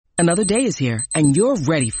Another day is here, and you're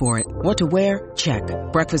ready for it. What to wear? Check.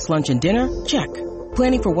 Breakfast, lunch, and dinner? Check.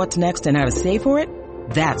 Planning for what's next and how to save for it?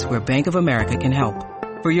 That's where Bank of America can help.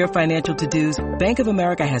 For your financial to-dos, Bank of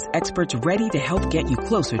America has experts ready to help get you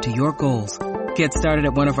closer to your goals. Get started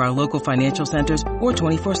at one of our local financial centers or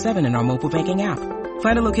 24/7 in our mobile banking app.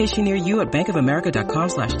 Find a location near you at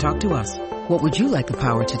bankofamerica.com/talktous. What would you like the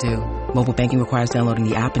power to do? Mobile banking requires downloading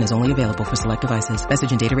the app and is only available for select devices.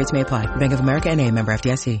 Message and data rates may apply. Bank of America N.A., member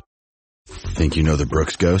FDIC. Think you know the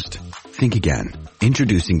Brooks Ghost? Think again.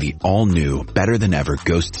 Introducing the all-new, better-than-ever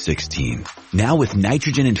Ghost 16. Now with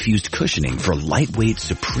nitrogen-infused cushioning for lightweight,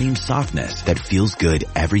 supreme softness that feels good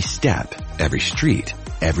every step, every street,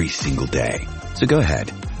 every single day. So go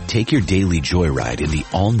ahead. Take your daily joyride in the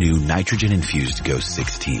all-new nitrogen-infused Ghost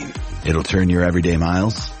 16. It'll turn your everyday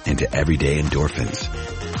miles into everyday endorphins.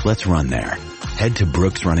 Let's run there. Head to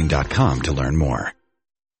brooksrunning.com to learn more.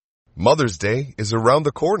 Mother's Day is around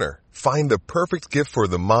the corner. Find the perfect gift for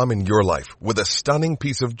the mom in your life with a stunning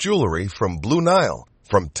piece of jewelry from Blue Nile.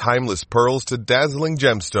 From timeless pearls to dazzling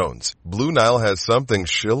gemstones, Blue Nile has something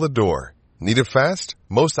she'll adore. Need it fast?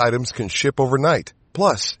 Most items can ship overnight.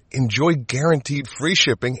 Plus, enjoy guaranteed free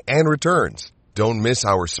shipping and returns. Don't miss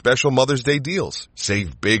our special Mother's Day deals.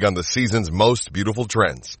 Save big on the season's most beautiful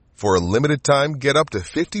trends. For a limited time, get up to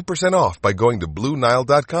 50% off by going to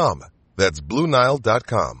BlueNile.com. That's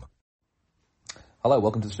BlueNile.com. Hello,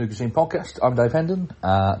 welcome to the Snooker Scene Podcast. I'm Dave Hendon.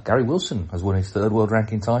 Gary Wilson has won his third world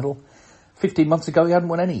ranking title. 15 months ago, he hadn't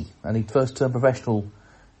won any, and he'd first turned professional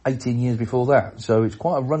 18 years before that. So it's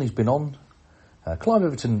quite a run he's been on. Clive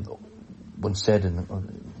Everton once said,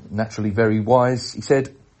 and naturally very wise, he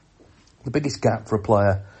said, the biggest gap for a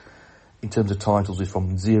player in terms of titles is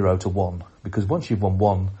from 0 to 1, because once you've won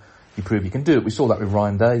one, you prove you can do it. We saw that with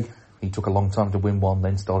Ryan Day. He took a long time to win one,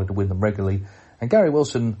 then started to win them regularly. And Gary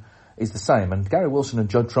Wilson is the same. And Gary Wilson and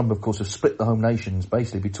Judd Trump, of course, have split the home nations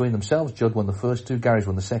basically between themselves. Judd won the first two, Gary's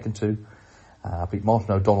won the second two. Beat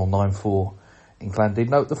Martin O'Donnell 9-4 in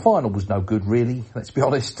Llandudno. The final was no good, really, let's be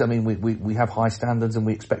honest. I mean, we have high standards and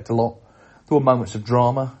we expect a lot. There were moments of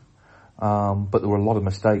drama, but there were a lot of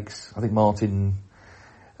mistakes. I think Martin,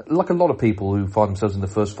 like a lot of people who find themselves in the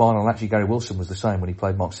first final, and actually Gary Wilson was the same when he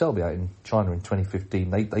played Mark Selby out in China in 2015.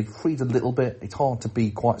 They freed a little bit. It's hard to be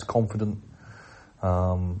quite as confident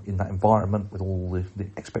in that environment with all the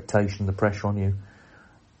expectation, the pressure on you.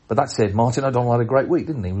 But that said, Martin O'Donnell had a great week,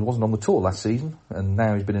 didn't he? He wasn't on the tour last season, and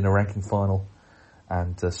now he's been in a ranking final.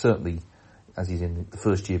 And certainly, as he's in the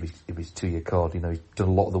first year of his two-year card, you know, he's done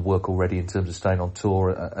a lot of the work already in terms of staying on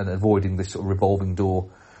tour and avoiding this sort of revolving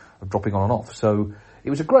door of dropping on and off. So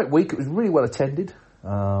it was a great week. It was really well attended.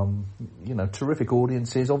 You know, terrific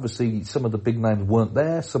audiences. Obviously, some of the big names weren't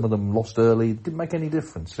there. Some of them lost early. It didn't make any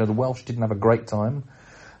difference. You know, the Welsh didn't have a great time,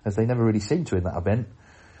 as they never really seemed to in that event.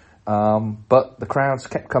 But the crowds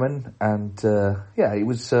kept coming, and yeah, it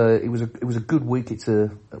was a good week. It's a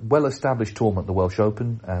well-established tournament, the Welsh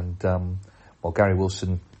Open, and well, Gary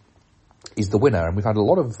Wilson is the winner. And we've had a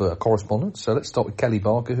lot of correspondence. So let's start with Kelly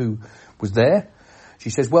Barker, who was there. She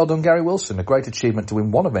says, well done, Gary Wilson. A great achievement to win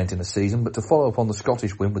one event in a season, but to follow up on the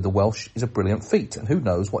Scottish win with the Welsh is a brilliant feat, and who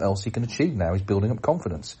knows what else he can achieve now. He's building up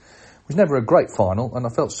confidence. It was never a great final, and I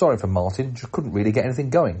felt sorry for Martin, just couldn't really get anything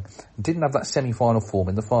going, and didn't have that semi-final form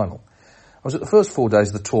in the final. I was at the first 4 days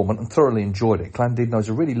of the tournament and thoroughly enjoyed it. Llandudno is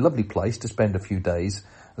a really lovely place to spend a few days,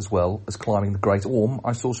 as well as climbing the Great Orme.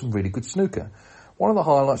 I saw some really good snooker. One of the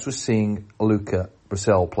highlights was seeing Luca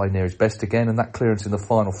Bressel play near his best again, and that clearance in the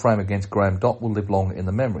final frame against Graham Dott will live long in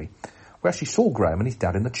the memory. We actually saw Graham and his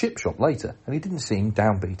dad in the chip shop later, and he didn't seem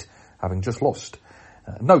downbeat, having just lost.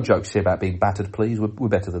 No jokes here about being battered, please. We're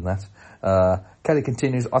better than that. Kelly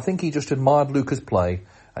continues, I think he just admired Luca's play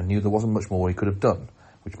and knew there wasn't much more he could have done,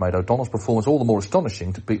 which made O'Donnell's performance all the more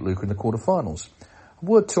astonishing to beat Luca in the quarterfinals. A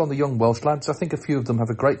word too on the young Welsh lads. I think a few of them have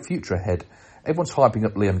a great future ahead. Everyone's hyping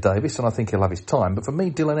up Liam Davis, and I think he'll have his time. But for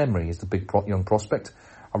me, Dylan Emery is the big young prospect.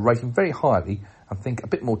 I rate him very highly and think a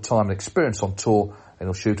bit more time and experience on tour, and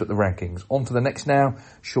he'll shoot at the rankings. On to the next now.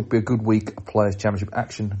 Should be a good week of Players' Championship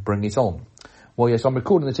action. Bring it on. Well, yes, I'm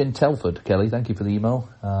recording this in Telford, Kelly. Thank you for the email.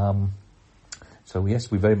 So,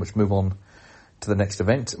 yes, we very much move on to the next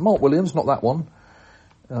event. Mark Williams, not that one.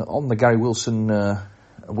 On the Gary Wilson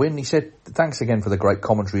win, he said, thanks again for the great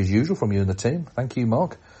commentary as usual from you and the team. Thank you,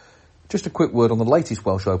 Mark. Just a quick word on the latest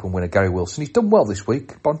Welsh Open winner, Gary Wilson. He's done well this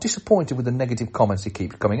week, but I'm disappointed with the negative comments he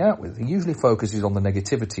keeps coming out with. He usually focuses on the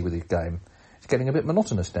negativity with his game. It's getting a bit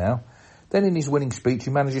monotonous now. Then in his winning speech, he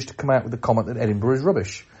manages to come out with the comment that Edinburgh is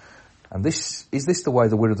rubbish. And is this the way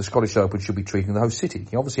the winner of the Scottish Open should be treating the host city?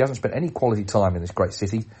 He obviously hasn't spent any quality time in this great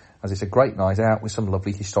city, as it's a great night out with some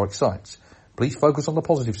lovely historic sights. Please focus on the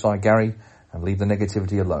positive side, Gary, and leave the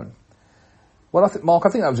negativity alone. Well, Mark, I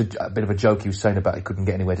think that was a bit of a joke he was saying about he couldn't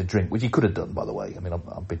get anywhere to drink, which he could have done, by the way. I mean,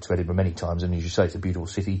 I've been to Edinburgh many times, and as you say, it's a beautiful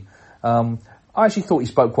city. I actually thought he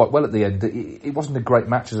spoke quite well at the end. It wasn't a great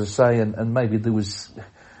match, as I say, and maybe there was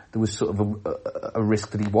sort of a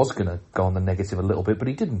risk that he was going to go on the negative a little bit, but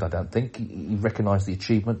he didn't, I don't think. He recognised the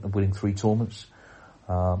achievement of winning 3 tournaments.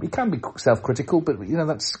 He can be self-critical, but,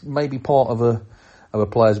 that's maybe part of a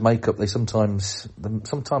player's makeup. Some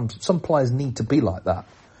players need to be like that,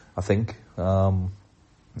 I think.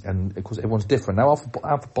 And of course everyone's different. Now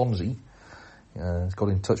Alpha Bonzi has got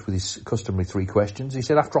in touch with his customary 3 questions. He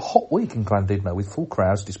said, after a hot week in Llandudno with full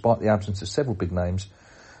crowds despite the absence of several big names,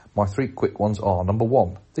 my 3 quick ones are: number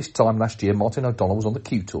 1, this time last year Martin O'Donnell was on the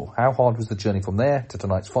Q Tour. How hard was the journey from there to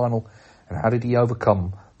tonight's final, and how did he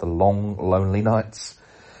overcome the long, lonely nights?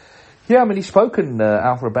 Yeah, I mean, he's spoken,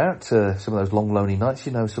 Alpha, about some of those long, lonely nights,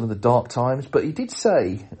 some of the dark times, but he did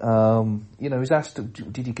say, he was asked,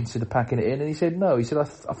 did you consider packing it in? And he said no. He said, I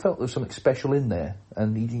felt there was something special in there,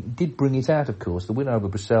 and he did bring it out, of course. The win over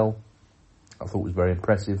Bruxelles, I thought, was very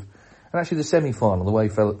impressive. And actually the semi-final, the way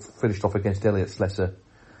he finished off against Elliot Slesser,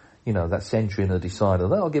 that century in the decider,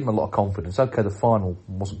 that'll give him a lot of confidence. Okay, the final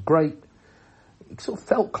wasn't great. He sort of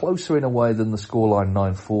felt closer in a way than the scoreline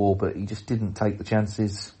 9-4, but he just didn't take the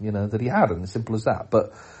chances, that he had, and as simple as that.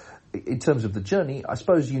 But in terms of the journey, I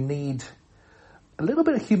suppose you need a little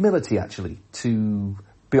bit of humility, actually, to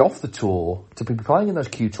be off the tour, to be playing in those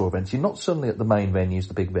Q Tour events. You're not suddenly at the main venues,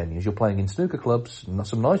 the big venues. You're playing in snooker clubs,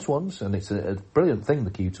 some nice ones, and it's a brilliant thing,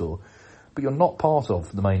 the Q Tour. But you're not part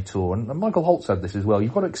of the main tour. And Michael Holt said this as well.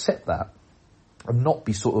 You've got to accept that and not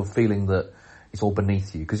be sort of feeling that it's all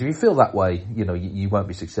beneath you. Because if you feel that way, you won't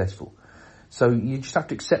be successful. So you just have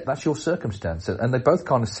to accept that's your circumstance. And they both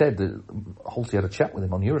kind of said that Holty had a chat with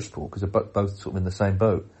him on Eurosport because they're both sort of in the same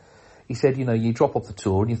boat. He said, you drop off the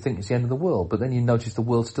tour and you think it's the end of the world, but then you notice the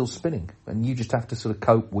world's still spinning. And you just have to sort of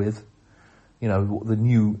cope with, the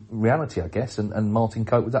new reality, I guess. And Martin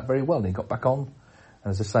coped with that very well. And he got back on. And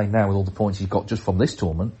as I say, now with all the points he's got just from this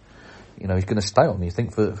tournament, he's going to stay on, you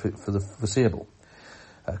think, for the foreseeable.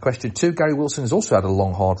 Question 2, Gary Wilson has also had a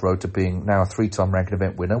long, hard road to being now a 3-time ranking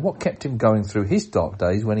event winner. What kept him going through his dark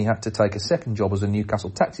days when he had to take a second job as a Newcastle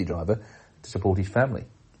taxi driver to support his family?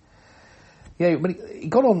 Yeah, when he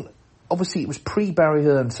got on, obviously it was pre-Barry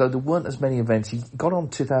Hearn, so there weren't as many events. He got on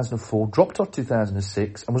 2004, dropped off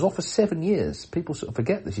 2006, and was off for 7 years. People sort of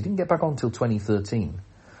forget this. He didn't get back on until 2013.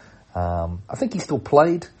 I think he still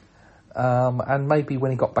played, and maybe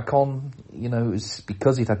when he got back on, it was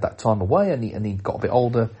because he'd had that time away and he got a bit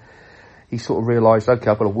older. He sort of realised, okay,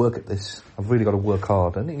 I've got to work at this. I've really got to work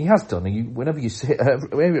hard, and he has done. Whenever you're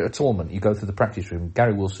at a tournament, you go through the practice room.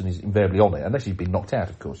 Gary Wilson is invariably on it, unless he's been knocked out,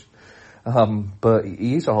 of course. But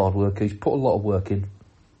he is a hard worker. He's put a lot of work in.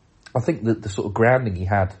 I think that the sort of grounding he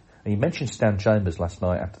had, and he mentioned Stan Chambers last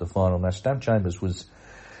night after the final. Now, Stan Chambers was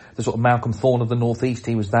the sort of Malcolm Thorne of the North East.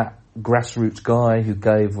 He was that grassroots guy who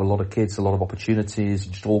gave a lot of kids a lot of opportunities,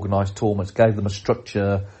 just organised tournaments, gave them a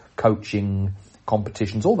structure, coaching,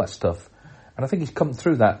 competitions, all that stuff. And I think he's come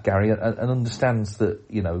through that, Gary, and understands that,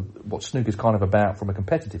 what snooker's kind of about from a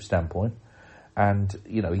competitive standpoint. And,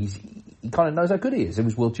 he kind of knows how good he is. He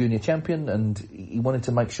was World Junior Champion, and he wanted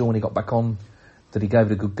to make sure when he got back on that he gave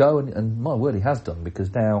it a good go. And my word, he has done,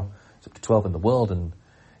 because now it's up to 12 in the world, and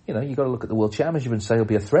you've got to look at the World Championship and say he'll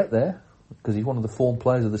be a threat there, because he's one of the form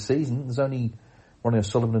players of the season. There's only Ronnie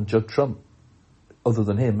O'Sullivan and Judd Trump, other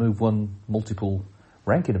than him, who've won multiple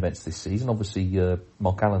ranking events this season. Obviously,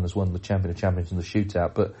 Mark Allen has won the Champion of Champions in the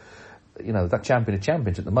shootout, but, that Champion of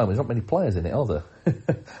Champions at the moment, there's not many players in it, are there? I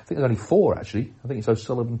think there's only 4, actually. I think it's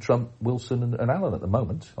O'Sullivan, Trump, Wilson and Allen at the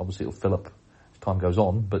moment. Obviously, it'll fill up as time goes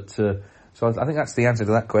on, but, so I think that's the answer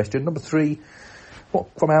to that question. Number 3,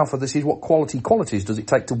 from Alpha, this is what qualities does it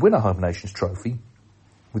take to win a Home Nations trophy?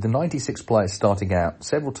 With the 96 players starting out,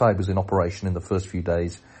 several tables in operation in the first few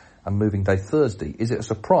days, and moving day Thursday, is it a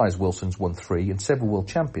surprise Wilson's won 3 and several world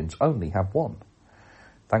champions only have 1?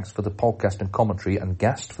 Thanks for the podcast and commentary, and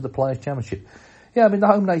gassed for the Players' Championship. Yeah, I mean, the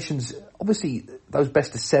Home Nations, obviously, those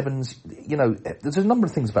best of 7s, there's a number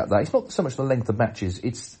of things about that. It's not so much the length of matches,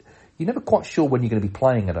 you're never quite sure when you're going to be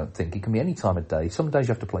playing, I don't think. It can be any time of day. Some days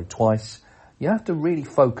you have to play twice. You have to really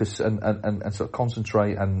focus and sort of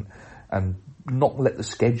concentrate and not let the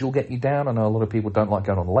schedule get you down. I know a lot of people don't like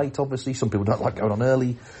going on late, obviously. Some people don't like going on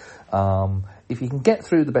early. If you can get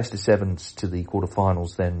through the best of 7s to the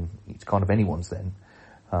quarterfinals, then it's kind of anyone's then.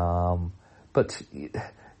 But,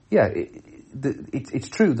 yeah, it's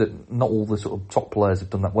true that not all the sort of top players have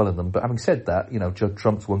done that well in them, but having said that, Judd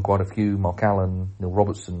Trump's won quite a few, Mark Allen, Neil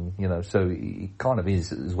Robertson, so he kind of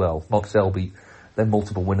is as well. Mark Selby, they're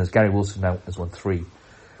multiple winners. Gary Wilson now has won 3.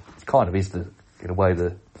 It kind of is, in a way,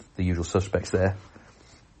 the usual suspects there.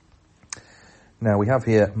 Now we have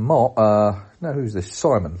here who's this?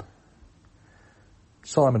 Simon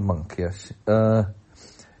Monk, yes.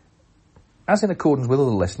 As in accordance with other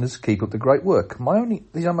listeners, keep up the great work.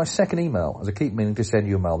 These are my second email, as I keep meaning to send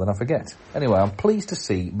you a mail, then I forget. Anyway, I'm pleased to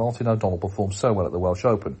see Martin O'Donnell perform so well at the Welsh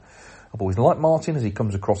Open. I've always liked Martin, as he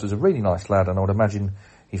comes across as a really nice lad, and I would imagine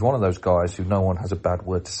he's one of those guys who no one has a bad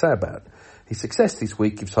word to say about. His success this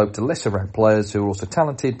week gives hope to lesser-ranked players who are also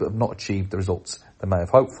talented but have not achieved the results they may have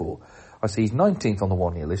hoped for. I see he's 19th on the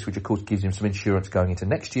one-year list, which of course gives him some insurance going into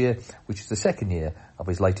next year, which is the second year of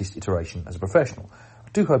his latest iteration as a professional. I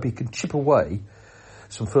do hope he can chip away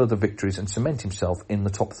some further victories and cement himself in the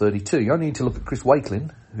top 32. You only need to look at Chris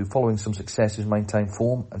Wakelin, who following some success has maintained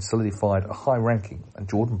form and solidified a high ranking, and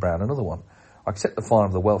Jordan Brown another one. I accept the final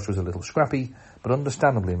of the Welsh was a little scrappy, but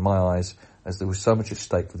understandably in my eyes, as there was so much at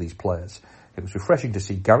stake for these players. It was refreshing to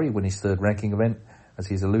see Gary win his third ranking event, as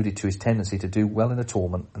he's alluded to his tendency to do well in a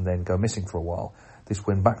tournament and then go missing for a while. This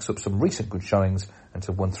win backs up some recent good showings, and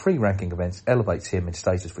to have won 3 ranking events elevates him in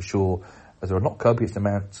status for sure, as there are not copious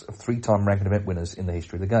amounts of 3-time ranking event winners in the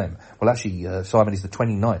history of the game. Well, actually, Simon is the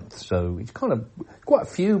 29th, so it's kind of quite a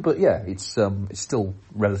few, but yeah, it's still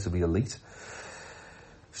relatively elite.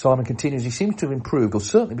 Simon continues, he seems to have improved, or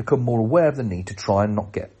certainly become more aware of the need to try and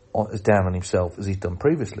not get as down on himself as he's done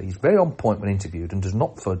previously. He's very on point when interviewed and does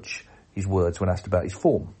not fudge his words when asked about his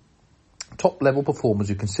form. Top-level performers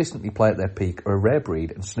who consistently play at their peak are a rare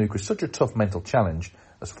breed, and snooker is such a tough mental challenge,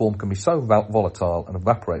 as form can be so volatile and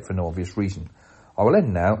evaporate for no obvious reason. I will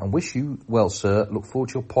end now and wish you well, sir. Look forward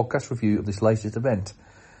to your podcast review of this latest event.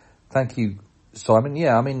 Thank you, Simon.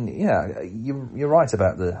 Yeah, I mean, yeah, you're right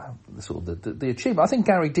about the achievement. I think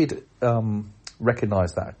Gary did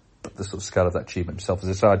recognise that, the sort of scale of that achievement himself. As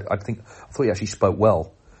I said, I thought he actually spoke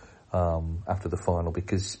well after the final,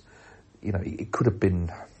 because it could have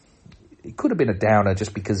been a downer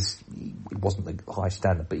just because it wasn't the high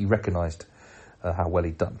standard, but he recognised how well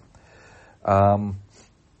he'd done.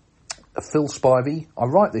 Phil Spivey, I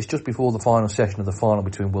write this just before the final session of the final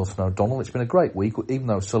between Wilson and O'Donnell. It's been a great week, even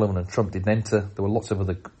though Sullivan and Trump didn't enter. There were lots of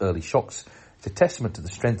other early shocks. It's a testament to the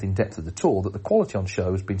strength and depth of the tour that the quality on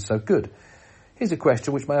show has been so good. Here's a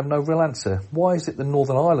question which may have no real answer. Why is it the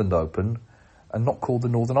Northern Ireland Open and not called the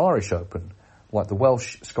Northern Irish Open, like the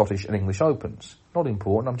Welsh, Scottish and English Opens? Not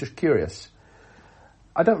important, I'm just curious.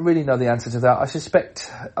 I don't really know the answer to that. I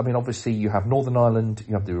suspect, obviously you have Northern Ireland,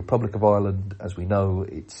 you have the Republic of Ireland. As we know,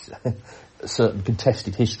 it's a certain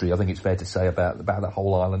contested history, I think it's fair to say, about that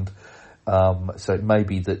whole island. So it may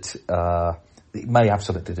be that it may have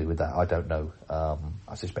something to do with that. I don't know.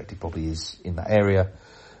 I suspect it probably is in that area.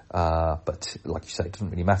 But like you say, it doesn't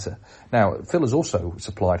really matter. Now, Phil has also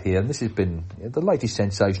supplied here, and this has been the latest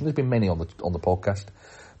sensation. There's been many on the podcast.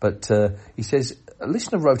 But he says, a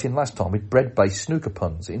listener wrote in last time with bread-based snooker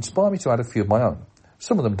puns. It inspired me to add a few of my own.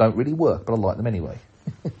 Some of them don't really work, but I like them anyway.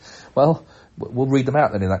 Well, we'll read them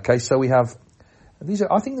out then in that case. So we have,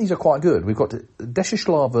 I think these are quite good. We've got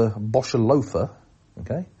Deshislava Boshalofa,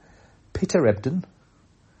 okay, Peter Ebden,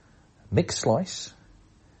 Mick Slice,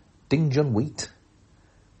 Ding Jun Wheat,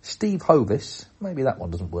 Steve Hovis, maybe that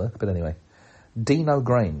one doesn't work, but anyway, Dino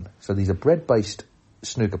Grain. So these are bread-based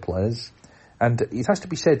snooker players. And it has to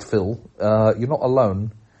be said, Phil, you're not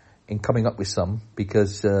alone in coming up with some,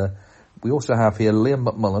 because we also have here Liam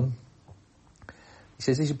McMullen. He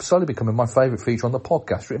says, this is slowly becoming my favourite feature on the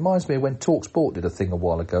podcast. It reminds me of when TalkSport did a thing a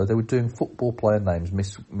while ago. They were doing football player names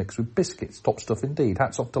mixed with biscuits. Top stuff indeed.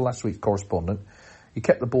 Hats off to last week's correspondent. He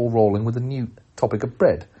kept the ball rolling with a new topic of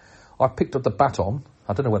bread. I picked up the baton,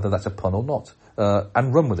 I don't know whether that's a pun or not,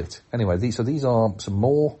 and run with it. Anyway, these are some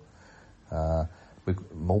more...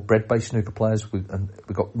 more bread-based snooker players. We've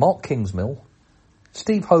got Mark Kingsmill,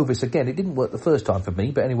 Steve Hovis again. It didn't work the first time for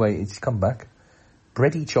me, but anyway, it's come back.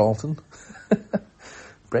 Breddy Charlton,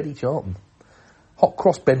 Breddy Charlton, Hot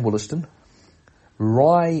Cross Ben Wollaston,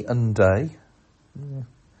 Rye and Day,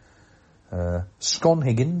 Scon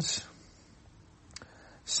Higgins,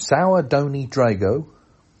 Sour Donny Drago.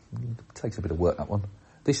 Takes a bit of work, that one.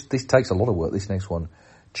 This takes a lot of work. This next one,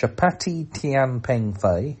 Chapati Tian Peng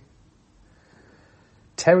Fei.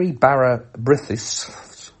 Terry Barra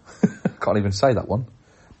Brithis, can't even say that one.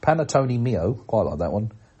 Panatoni Mio, quite like that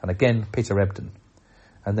one. And again, Peter Ebden.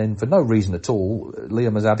 And then, for no reason at all,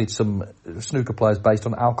 Liam has added some snooker players based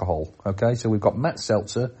on alcohol. Okay, so we've got Matt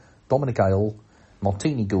Seltzer, Dominic Ale,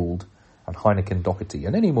 Martini Gould, and Heineken Doherty.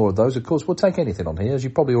 And any more of those, of course, we'll take anything on here, as you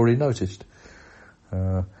probably already noticed.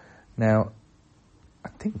 Now, I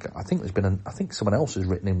think there's been I think someone else has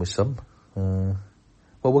written in with some. Well,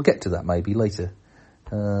 we'll get to that maybe later.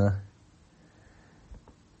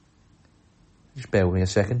 Just bear with me a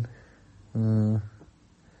second. Well,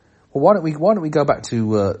 why don't we go back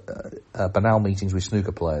to banal meetings with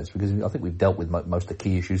snooker players, because I think we've dealt with most of the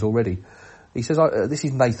key issues already. He says, this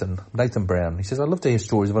is Nathan Brown. He says, I love to hear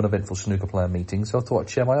stories of uneventful snooker player meetings, so I thought I'd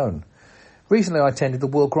share my own. Recently I attended the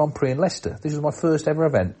World Grand Prix in Leicester. This was my first ever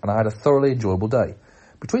event, and I had a thoroughly enjoyable day.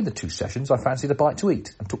 Between the two sessions, I fancied a bite to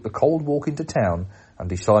eat, and took the cold walk into town, and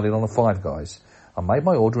decided on a Five Guys. I made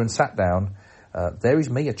my order and sat down. There is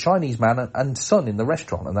me, a Chinese man, and son in the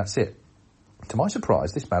restaurant, and that's it. To my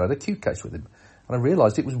surprise, this man had a cute case with him, and I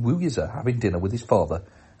realised it was Wu Yize having dinner with his father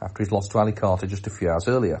after his loss to Ali Carter just a few hours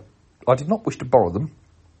earlier. I did not wish to borrow them,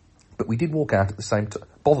 but we did walk out at the same time.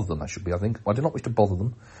 Bother them, I should be, I think. I did not wish to bother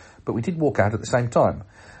them, but we did walk out at the same time.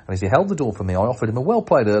 And as he held the door for me, I offered him a well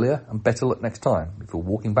played earlier and better luck next time before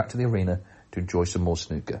walking back to the arena to enjoy some more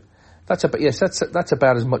snooker. That's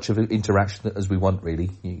about as much of an interaction as we want, really.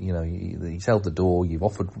 He's held the door, you've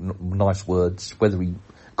offered nice words. Whether he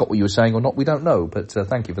got what you were saying or not, we don't know, but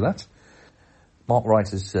thank you for that. Mark Wright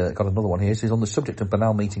has got another one here. He says, on the subject of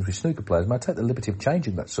banal meetings with snooker players, may I take the liberty of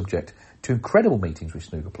changing that subject to incredible meetings with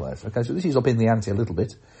snooker players? Okay, so this is up in the ante a little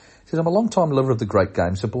bit. He says, I'm a long-time lover of the great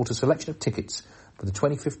game, so bought a selection of tickets for the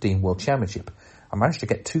 2015 World Championship. I managed to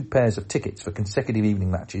get 2 pairs of tickets for consecutive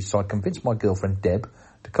evening matches, so I convinced my girlfriend Deb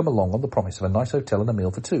to come along on the promise of a nice hotel and a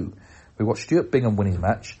meal for 2. We watched Stuart Bingham win his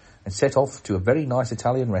match and set off to a very nice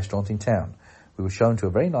Italian restaurant in town. We were shown to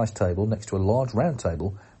a very nice table next to a large round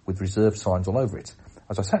table with reserved signs all over it.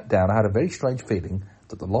 As I sat down, I had a very strange feeling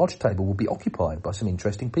that the large table would be occupied by some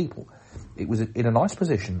interesting people. It was in a nice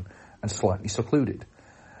position and slightly secluded.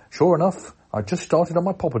 Sure enough, I'd just started on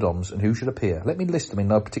my poppadoms, and who should appear? Let me list them in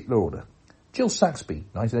no particular order. Jill Saxby,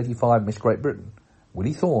 1985 Miss Great Britain.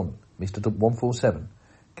 Willie Thorne, Mr. 147.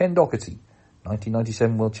 Ken Doherty,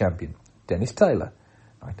 1997 World Champion. Dennis Taylor,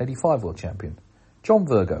 1985 World Champion. John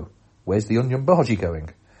Virgo, where's the onion bhaji going?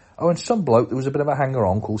 Oh, and some bloke that was a bit of a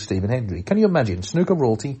hanger-on called Stephen Hendry. Can you imagine? Snooker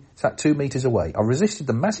royalty sat 2 metres away. I resisted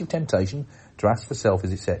the massive temptation to ask for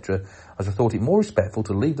selfies, etc., as I thought it more respectful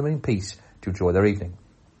to leave them in peace to enjoy their evening.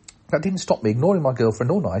 That didn't stop me ignoring my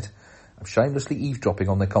girlfriend all night and shamelessly eavesdropping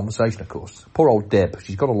on their conversation, of course. Poor old Deb.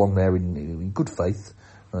 She's got along there in good faith.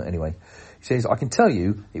 Anyway, he says, I can tell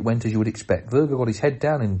you it went as you would expect. Virgo got his head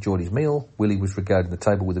down and enjoyed his meal. Willie was regaling the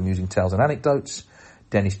table with amusing tales and anecdotes.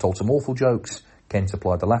 Dennis told some awful jokes. Ken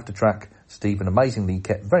supplied the laughter track. Stephen amazingly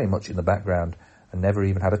kept very much in the background and never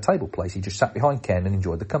even had a table place. He just sat behind Ken and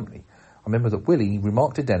enjoyed the company. I remember that Willie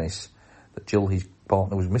remarked to Dennis that Jill, his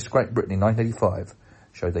partner, was Miss Great Britain in 1985.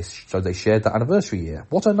 So they shared that anniversary year.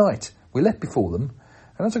 What a night! We left before them,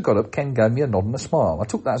 and as I got up, Ken gave me a nod and a smile. I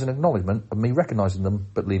took that as an acknowledgement of me recognising them,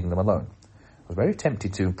 but leaving them alone. I was very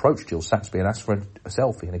tempted to approach Jill Saxby and ask for a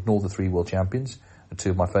selfie and ignore the 3 world champions and 2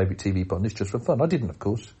 of my favourite TV pundits just for fun. I didn't, of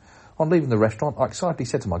course. On leaving the restaurant, I excitedly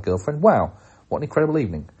said to my girlfriend, wow, what an incredible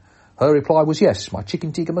evening. Her reply was yes, my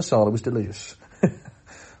chicken tikka masala was delicious.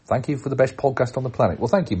 Thank you for the best podcast on the planet. Well,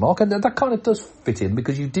 thank you, Mark. And that kind of does fit in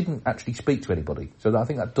because you didn't actually speak to anybody. So I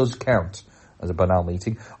think that does count as a banal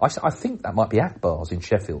meeting. I think that might be Akbar's in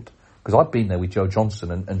Sheffield because I've been there with Joe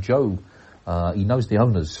Johnson and Joe, he knows the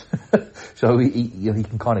owners. So he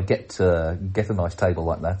can kind of get a nice table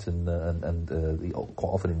like that and he quite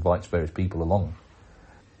often invites various people along.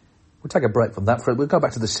 We'll take a break from that. We'll go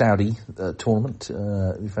back to the Saudi tournament.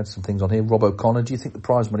 We've had some things on here. Rob O'Connor, do you think the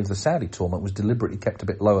prize money for the Saudi tournament was deliberately kept a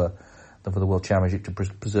bit lower than for the World Championship to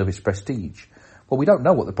preserve its prestige? Well, we don't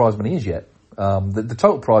know what the prize money is yet. The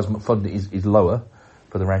total prize fund is lower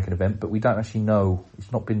for the ranking event, but we don't actually know.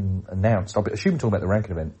 It's not been announced. I assume you're talking about the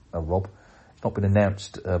ranking event, Rob. It's not been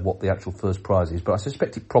announced what the actual first prize is, but I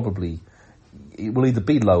suspect it will either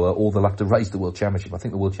be lower or they'll have to raise the World Championship. I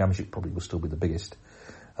think the World Championship probably will still be the biggest.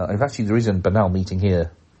 And actually, there is a banal meeting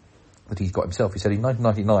here that he's got himself. He said, in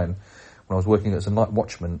 1999, when I was working as a night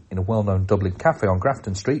watchman in a well-known Dublin cafe on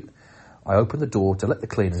Grafton Street, I opened the door to let the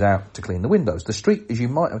cleaners out to clean the windows. The street, as you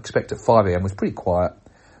might expect at 5 a.m, was pretty quiet.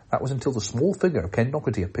 That was until the small figure of Ken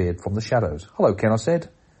Doherty appeared from the shadows. Hello, Ken, I said.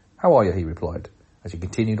 How are you, he replied, as he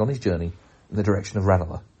continued on his journey in the direction of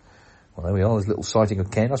Ranelagh. Well, there we are, there's a little sighting of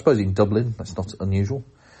Ken. I suppose in Dublin, that's not unusual.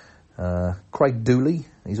 Craig Dooley,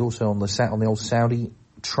 he's also on the old Saudi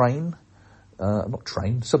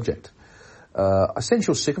subject. I sense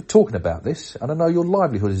you're sick of talking about this, and I know your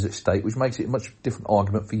livelihood is at stake, which makes it a much different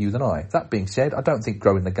argument for you than I. That being said, I don't think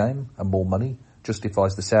growing the game and more money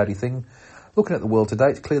justifies the Saudi thing. Looking at the world today,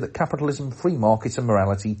 it's clear that capitalism, free markets and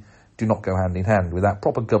morality do not go hand in hand. Without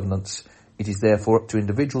proper governance, it is therefore up to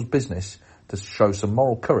individuals' business to show some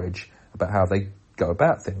moral courage about how they go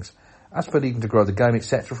about things. As for needing to grow the game,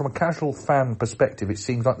 etc., from a casual fan perspective, it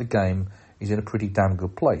seems like the game is in a pretty damn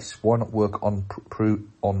good place. Why not work on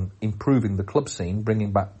improving the club scene,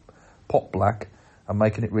 bringing back Pot Black and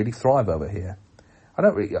making it really thrive over here? I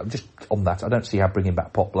don't see how bringing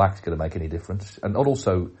back Pot Black is going to make any difference. And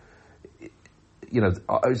also,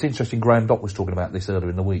 it's interesting, Graham Dock was talking about this earlier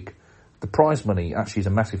in the week. The prize money actually is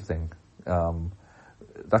a massive thing.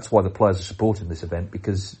 That's why the players are supporting this event,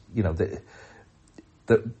 because, for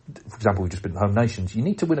example, we've just been at Home Nations. You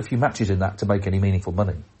need to win a few matches in that to make any meaningful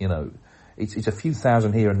money. It's a few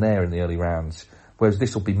thousand here and there in the early rounds, whereas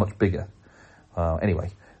this will be much bigger.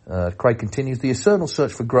 Craig continues, the eternal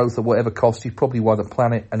search for growth at whatever cost is probably why the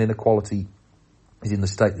planet and inequality is in the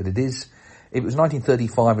state that it is. If it was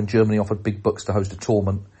 1935 and Germany offered big bucks to host a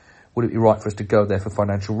tournament, would it be right for us to go there for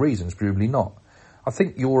financial reasons? Presumably not. I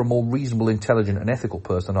think you're a more reasonable, intelligent and ethical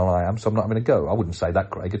person than I am, so I'm not going to go. I wouldn't say that,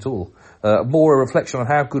 Craig, at all. More a reflection on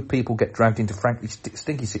how good people get dragged into frankly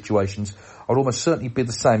stinky situations. I would almost certainly be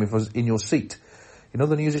the same if I was in your seat. In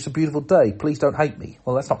other news, it's a beautiful day. Please don't hate me.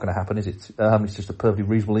 Well, that's not going to happen, is it? It's just a perfectly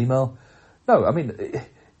reasonable email. No, I mean,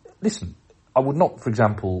 listen, I would not, for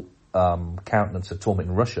example, countenance a tournament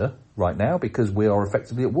in Russia right now, because we are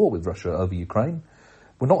effectively at war with Russia over Ukraine.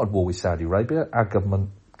 We're not at war with Saudi Arabia. Our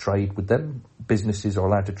government trade with them. Businesses are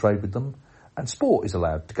allowed to trade with them. And sport is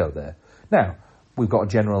allowed to go there. Now, we've got a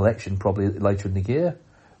general election probably later in the year.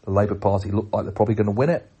 The Labour Party look like they're probably going to win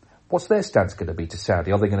it. What's their stance going to be to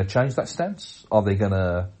Saudi? Are they going to change that stance? Are they going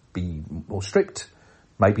to be more strict?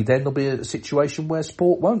 Maybe then there'll be a situation where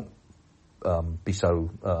sport won't be so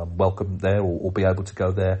welcome there, or be able to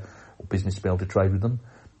go there, or business be able to trade with them.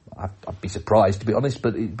 I'd be surprised, to be honest,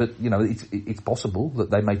 but it's possible that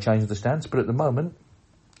they may change the stance. But at the moment,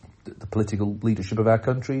 the political leadership of our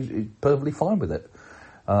country is perfectly fine with it.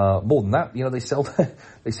 More than that,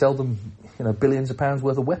 they sell them billions of pounds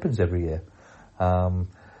worth of weapons every year. But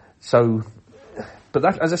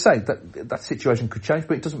that, as I say, that situation could change,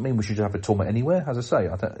 but it doesn't mean we should have a tournament anywhere. As I say,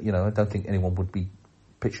 I don't think anyone would be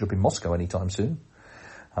pictured up in Moscow anytime soon.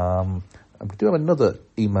 And we do have another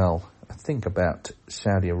email, I think, about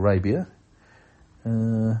Saudi Arabia.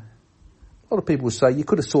 A lot of people will say you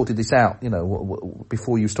could have sorted this out,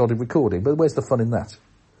 before you started recording, but where's the fun in that?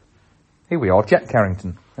 Here we are, Jack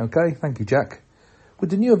Carrington. Okay, thank you, Jack. With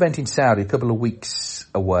the new event in Saudi a couple of weeks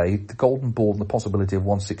away, the golden ball and the possibility of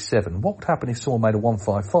 167, what would happen if someone made a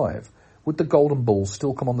 155? Would the golden ball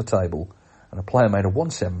still come on the table? And a player made a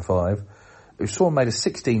 175. If someone made a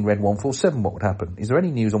 16 red 147, what would happen? Is there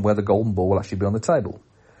any news on where the golden ball will actually be on the table?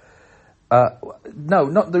 No,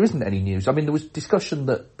 there isn't any news. I mean, there was discussion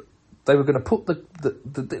that they were going to put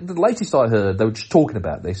the latest I heard, they were just talking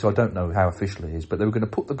about this, so I don't know how official it is, but they were going to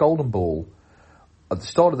put the golden ball at the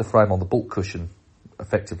start of the frame on the bulk cushion,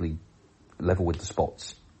 effectively level with the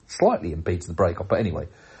spots. Slightly impedes the break-off, but anyway.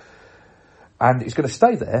 And it's going to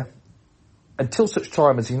stay there until such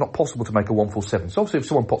time as it's not possible to make a 147. So obviously if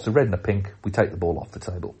someone pots a red and a pink, we take the ball off the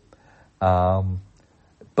table.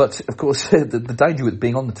 But of course, the danger with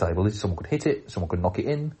being on the table is someone could hit it, someone could knock it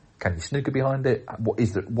in, can you snooker behind it, what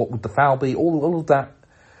would the foul be, all of that.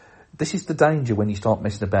 This is the danger when you start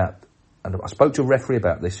messing about. And I spoke to a referee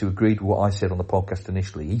about this who agreed with what I said on the podcast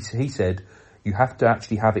initially. He said, you have to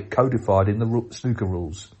actually have it codified in the snooker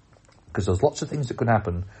rules, because there's lots of things that could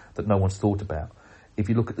happen that no one's thought about. If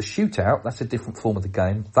you look at the shootout, that's a different form of the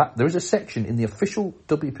game. There is a section in the official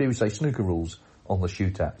WPUSA snooker rules on the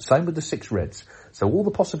shootout. Same with the 6 reds. So all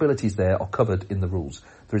the possibilities there are covered in the rules.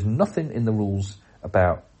 There is nothing in the rules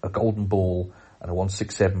about a golden ball and a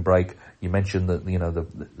 167 break. You mentioned that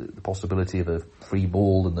the possibility of a free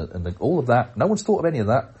ball and all of that. No one's thought of any of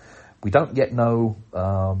that. We don't yet know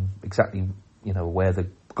exactly where the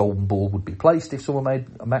golden ball would be placed if someone made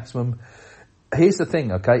a maximum. Here's the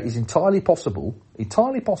thing, okay? It's entirely possible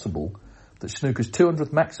that snooker's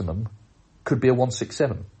 200th maximum could be a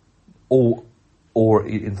 167. Or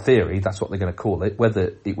in theory, that's what they're going to call it.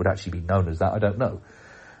 Whether it would actually be known as that, I don't know.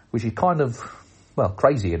 Which is kind of,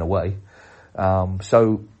 crazy in a way.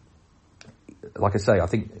 So, like I say, I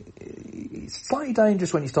think it's slightly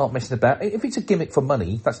dangerous when you start messing about. If it's a gimmick for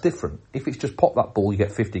money, that's different. If it's just pop that ball, you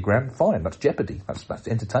get 50 grand, fine, that's jeopardy. That's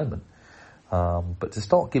entertainment. But to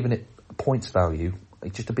start giving it points value,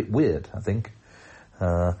 it's just a bit weird, I think.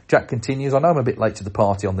 Jack continues, I know I'm a bit late to the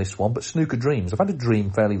party on this one, but snooker dreams. I've had a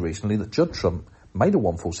dream fairly recently that Judd Trump made a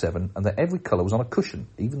 147 and that every colour was on a cushion,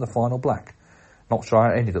 even the final black. Not sure how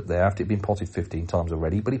it ended up there after it had been potted 15 times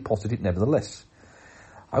already, but he potted it nevertheless.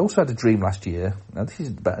 I also had a dream last year. Now, this is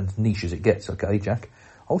about as niche as it gets, okay, Jack?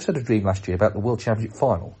 I also had a dream last year about the World Championship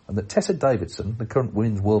final, and that Tessa Davidson, the current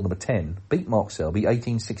women's world number 10, beat Mark Selby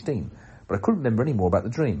 18-16, but I couldn't remember any more about the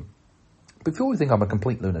dream. Before you think I'm a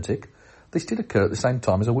complete lunatic, this did occur at the same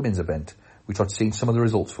time as a women's event, which I'd seen some of the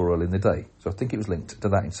results for early in the day, so I think it was linked to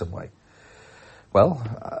that in some way. Well,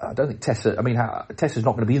 I don't think Tessa's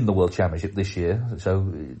not going to be in the World Championship this year,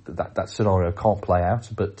 so that scenario can't play out,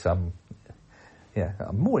 but yeah,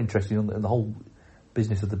 I'm more interested in the whole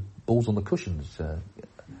business of the balls on the cushions,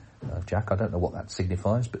 Jack. I don't know what that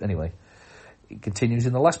signifies, but anyway. It continues.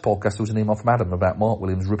 In the last podcast, there was an email from Adam about Mark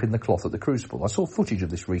Williams ripping the cloth at the Crucible. I saw footage of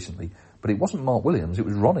this recently, but it wasn't Mark Williams, it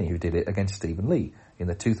was Ronnie who did it against Stephen Lee in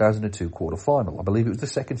the 2002 quarter-final. I believe it was the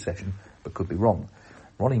second session, but could be wrong.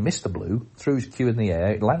 Ronnie missed the blue, threw his cue in the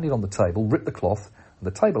air, it landed on the table, ripped the cloth, and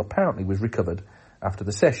the table apparently was recovered after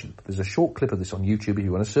the session. There's a short clip of this on YouTube if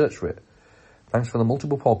you want to search for it. Thanks for the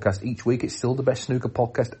multiple podcasts each week. It's still the best snooker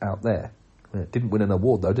podcast out there. It didn't win an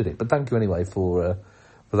award though, did it? But thank you anyway for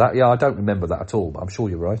that. Yeah, I don't remember that at all, but I'm sure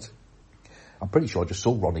you're right. I'm pretty sure I just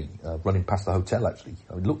saw Ronnie running past the hotel, actually.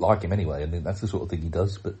 I mean, it looked like him anyway, and that's the sort of thing he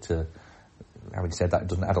does, but having said that, it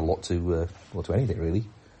doesn't add a lot to anything, really.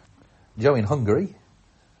 Joe in Hungary,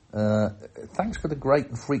 thanks for the great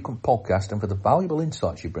and frequent podcast and for the valuable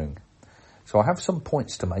insights you bring. So I have some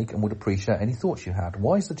points to make and would appreciate any thoughts you had.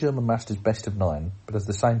 Why is the German Masters best of 9, but has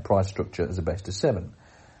the same prize structure as a best of 7?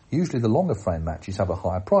 Usually the longer frame matches have a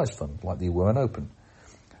higher prize fund, like the UN Open.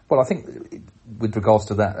 Well, I think with regards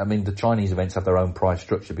to that, I mean, the Chinese events have their own price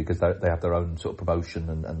structure because they have their own sort of promotion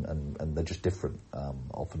and they're just different.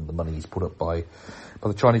 Often the money is put up by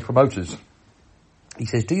the Chinese promoters. He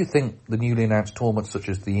says, do you think the newly announced tournaments such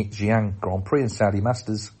as the Xi'an Grand Prix and Saudi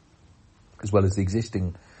Masters, as well as the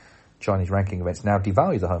existing Chinese ranking events, now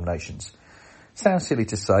devalue the home nations? Sounds silly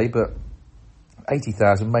to say, but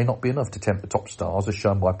 80,000 may not be enough to tempt the top stars, as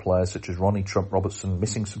shown by players such as Ronnie Trump Robertson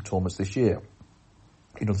missing some tournaments this year.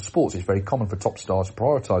 In other sports, it's very common for top stars to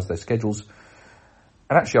prioritise their schedules.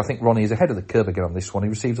 And actually, I think Ronnie is ahead of the curve again on this one. He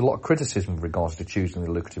received a lot of criticism with regards to choosing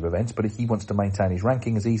the lucrative events, but he wants to maintain his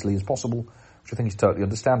ranking as easily as possible, which I think is totally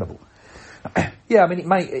understandable. Yeah, I mean,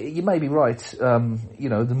 you may be right.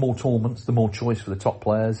 The more tournaments, the more choice for the top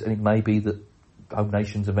players, and it may be that home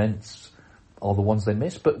nations events are the ones they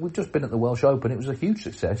miss. But we've just been at the Welsh Open. It was a huge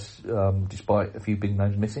success, despite a few big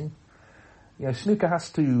names missing. You know, snooker has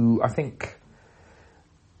to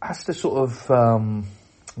sort of, I'm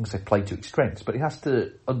going to say play to its strengths, but it has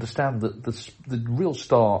to understand that the real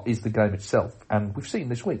star is the game itself. And we've seen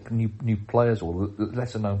this week new players or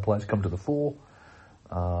lesser known players come to the fore,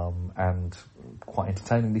 and quite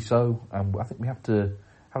entertainingly so. And I think we have to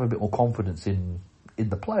have a bit more confidence in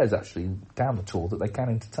the players actually down the tour that they can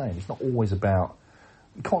entertain. It's not always about,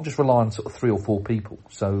 you can't just rely on sort of 3 or 4 people.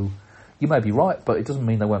 So you may be right, but it doesn't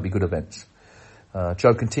mean there won't be good events.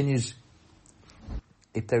 Joe continues,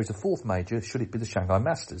 if there is a 4th major, should it be the Shanghai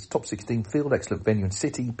Masters? Top 16 field, excellent venue and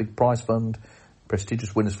city, big prize fund,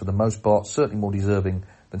 prestigious winners for the most part, certainly more deserving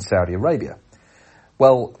than Saudi Arabia.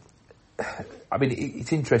 Well, I mean,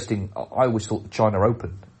 it's interesting. I always thought the China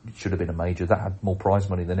Open should have been a major. That had more prize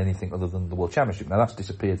money than anything other than the World Championship. Now, that's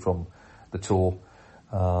disappeared from the tour.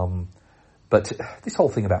 But this whole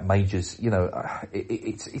thing about majors,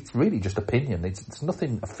 it's really just opinion. It's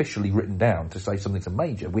nothing officially written down to say something's a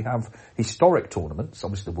major. We have historic tournaments.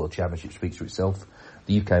 Obviously, the World Championship speaks for itself.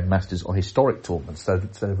 The UK Masters are historic tournaments, so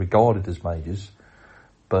they're regarded as majors.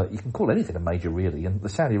 But you can call anything a major, really. And the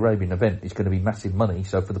Saudi Arabian event is going to be massive money,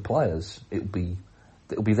 so for the players, it'll be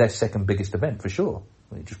their second biggest event for sure.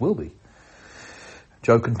 It just will be.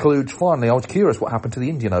 Joe concludes, finally, I was curious what happened to the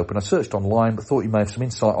Indian Open. I searched online, but thought you may have some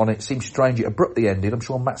insight on it. It seems strange it abruptly ended. I'm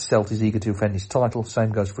sure Matt Selt is eager to defend his title.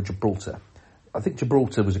 Same goes for Gibraltar. I think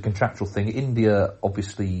Gibraltar was a contractual thing. India,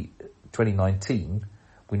 obviously, 2019.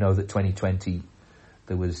 We know that 2020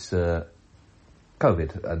 there was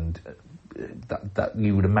COVID, and that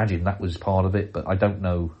you would imagine that was part of it, but I don't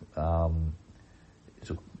know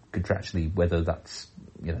sort of contractually whether that's,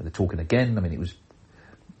 they're talking again. I mean, it was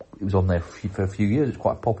on there for a few years. It's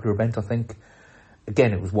quite a popular event, I think.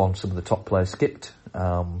 Again, it was one some of the top players skipped.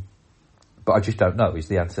 But I just don't know is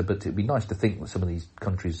the answer. But it'd be nice to think that some of these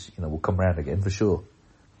countries, will come around again for sure.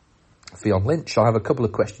 Fionn Lynch, I have a couple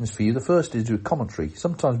of questions for you. The first is with commentary.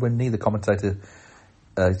 Sometimes when neither commentator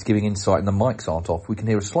is giving insight and the mics aren't off, we can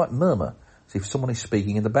hear a slight murmur as if someone is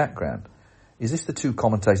speaking in the background. Is this the two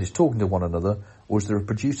commentators talking to one another, or is there a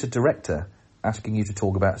producer-director asking you to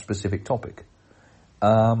talk about a specific topic?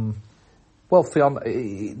 Well, Fionn,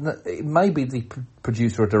 it may be the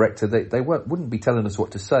producer or director. They wouldn't be telling us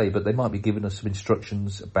what to say, but they might be giving us some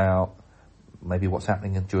instructions about maybe what's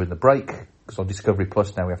happening during the break, because on Discovery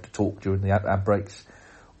Plus now we have to talk during the ad breaks,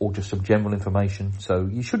 or just some general information. So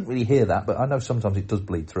you shouldn't really hear that, but I know sometimes it does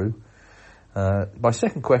bleed through. My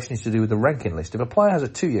second question is to do with the ranking list. If a player has a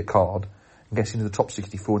 2-year card and gets into the top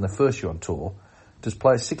 64 in their first year on tour, does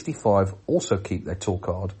player 65 also keep their tour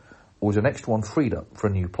card, or is the next one freed up for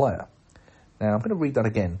a new player? Now, I'm going to read that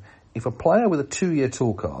again. If a player with a 2-year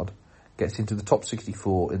tour card gets into the top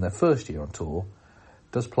 64 in their first year on tour,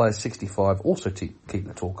 does player 65 also keep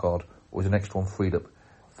their tour card, or is the next one freed up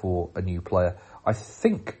for a new player? I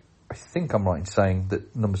think I'm right in saying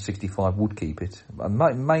that number 65 would keep it. I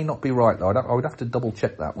may not be right, though. I would have to double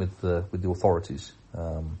check that with the authorities,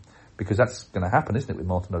 because that's going to happen, isn't it, with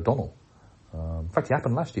Martin O'Donnell? In fact, it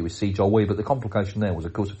happened last year with C. Joel Wee, but the complication there was,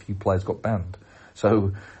 of course, a few players got banned.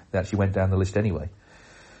 So they actually went down the list anyway.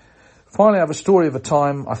 Finally, I have a story of a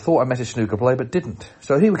time I thought I met a snooker player, but didn't.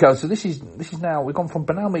 So here we go. So this is now, we've gone from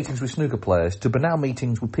banal meetings with snooker players to banal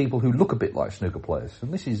meetings with people who look a bit like snooker players.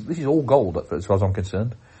 And this is all gold, as far as I'm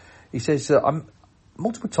concerned. He says,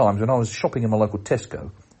 multiple times when I was shopping in my local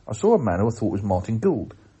Tesco, I saw a man who I thought was Martin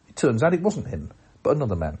Gould. It turns out it wasn't him, but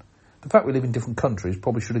another man. The fact we live in different countries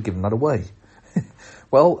probably should have given that away.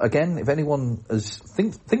 Well, again, if anyone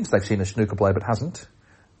thinks they've seen a snooker player but hasn't,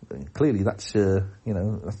 clearly that's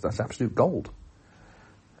that's absolute gold.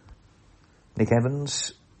 Nick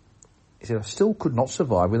Evans, he said, I still could not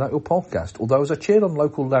survive without your podcast. Although as I cheered on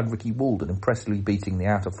local lad Ricky Walden impressively beating the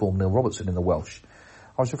out-of-form Neil Robertson in the Welsh,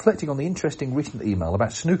 I was reflecting on the interesting recent email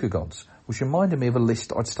about snooker gods, which reminded me of a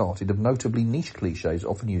list I'd started of notably niche cliches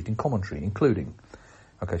often used in commentary, including,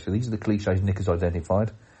 okay, so these are the cliches Nick has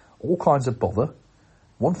identified: all kinds of bother,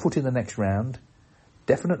 1 foot in the next round,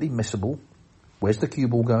 definitely missable, where's the cue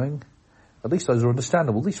ball going? At least those are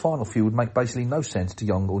understandable. These final few would make basically no sense to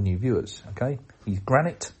young or new viewers, okay? He's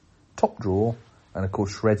Granite, Top Draw, and of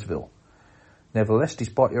course Shredsville. Nevertheless,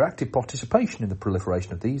 despite your active participation in the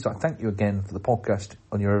proliferation of these, I thank you again for the podcast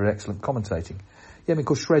on your excellent commentating. Yeah, I mean, of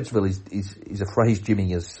course, Shredsville is a phrase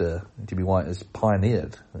Jimmy White has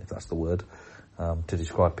pioneered, if that's the word, to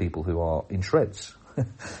describe people who are in shreds,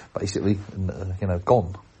 basically,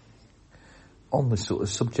 gone. On this sort of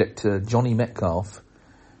subject, Johnny Metcalf,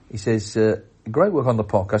 he says, great work on the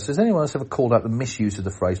podcast. Has anyone else ever called out the misuse of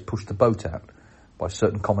the phrase push the boat out by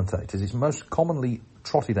certain commentators? It's most commonly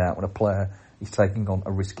trotted out when a player is taking on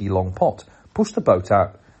a risky long pot. Push the boat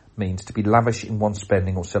out means to be lavish in one's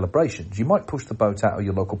spending or celebrations. You might push the boat out of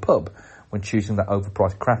your local pub when choosing that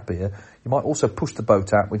overpriced craft beer. You might also push the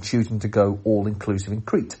boat out when choosing to go all-inclusive in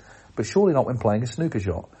Crete, but surely not when playing a snooker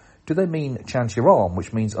shot. Do they mean chance your arm,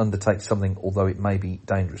 which means undertake something although it may be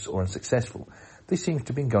dangerous or unsuccessful? This seems to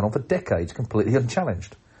have been going on for decades, completely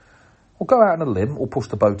unchallenged. Or go out on a limb, or push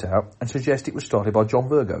the boat out, and suggest it was started by John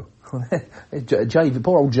Virgo. Poor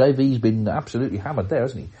old JV's been absolutely hammered there,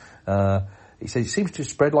 hasn't he? He says, it seems to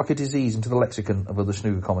spread like a disease into the lexicon of other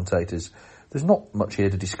snooker commentators. There's not much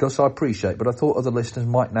here to discuss, I appreciate, but I thought other listeners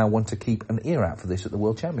might now want to keep an ear out for this at the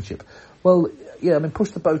World Championship. Well, yeah, I mean,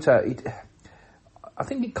 push the boat out, I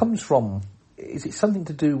think it comes from, is it something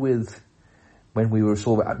to do with when we were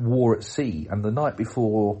sort of at war at sea, and the night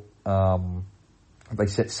before they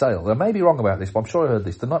set sail, I may be wrong about this, but I'm sure I heard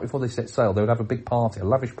this, the night before they set sail, they would have a big party, a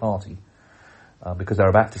lavish party, because they're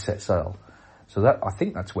about to set sail. So that, I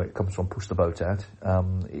think that's where it comes from, push the boat out.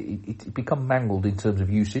 It become mangled in terms of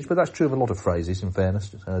usage, but that's true of a lot of phrases, in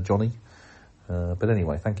fairness, Johnny. But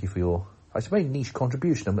anyway, thank you for your, it's a very niche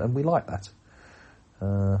contribution, and we like that.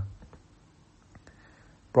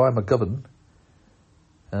 Brian McGovern,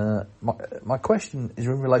 my question is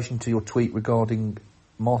in relation to your tweet regarding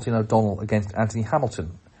Martin O'Donnell against Anthony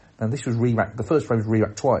Hamilton. Now, this was re-racked. The first frame was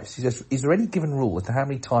re-racked twice. He says, is there any given rule as to how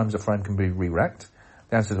many times a frame can be re-racked?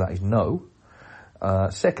 The answer to that is no.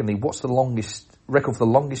 Secondly, what's the longest record for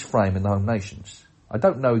the longest frame in the home nations? I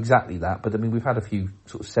don't know exactly that, but I mean, we've had a few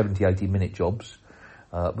sort of 70, 80-minute jobs.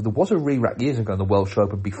 But there was a re-rack years ago in the Welsh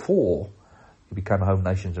Open before it became a home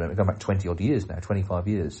nations event. We're going back 20-odd years now, 25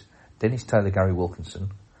 years. Dennis Taylor, Gary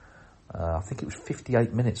Wilkinson. I think it was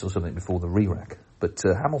 58 minutes or something before the re-rack. But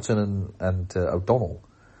Hamilton and O'Donnell,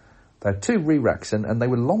 they had two re-racks, and they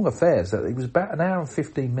were long affairs. It was about an hour and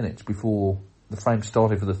 15 minutes before the frame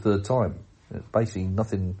started for the third time. Basically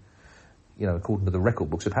nothing, according to the record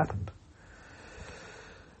books, had happened.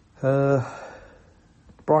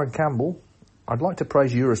 Brian Campbell, I'd like to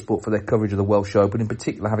praise Eurosport for their coverage of the Welsh Open, in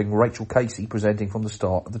particular having Rachel Casey presenting from the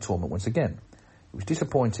start of the tournament once again. It was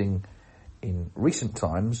disappointing in recent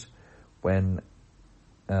times when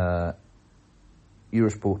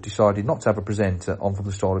Eurosport decided not to have a presenter on from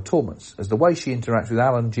the start of tournaments, as the way she interacts with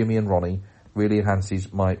Alan, Jimmy and Ronnie really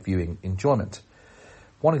enhances my viewing enjoyment.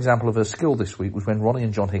 One example of her skill this week was when Ronnie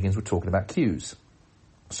and John Higgins were talking about cues.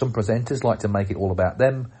 Some presenters like to make it all about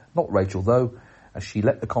them, not Rachel though, as she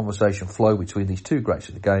let the conversation flow between these two greats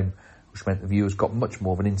of the game, which meant the viewers got much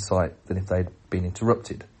more of an insight than if they'd been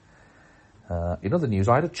interrupted. In other news,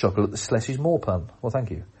 I had a chuckle at the Slessy's More pun. Well,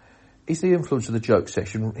 thank you. Is the influence of the joke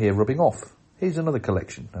section here rubbing off? Here's another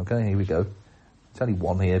collection. Okay, here we go. It's only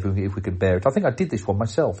one here if we can bear it. I think I did this one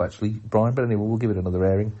myself, actually, Brian, but anyway, we'll give it another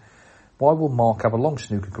airing. Why will Mark have a long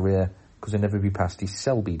snooker career? Because he'll never be past his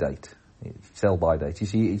sell-by date. Sell-by date. You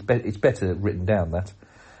see, it's better written down, that.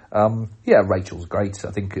 Yeah, Rachel's great.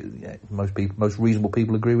 I think most reasonable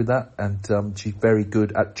people agree with that. And she's very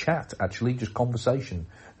good at chat, actually, just conversation.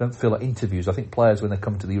 Don't feel like interviews. I think players, when they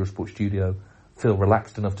come to the Eurosport studio, feel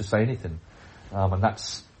relaxed enough to say anything. And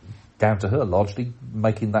that's down to her, largely,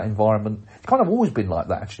 making that environment. It's kind of always been like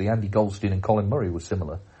that, actually. Andy Goldstein and Colin Murray were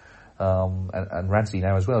similar. And Ramsey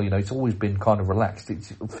now as well. You know, it's always been kind of relaxed. It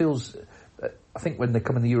feels... I think when they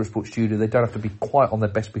come in the Eurosport studio, they don't have to be quite on their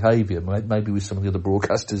best behaviour. Maybe with some of the other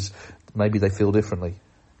broadcasters, maybe they feel differently.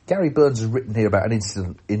 Gary Burns has written here about an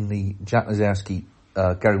incident in the Jack Lazowski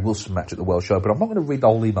Gary Wilson match at the Welsh Open. I'm not going to read the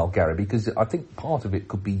whole email, Gary, because I think part of it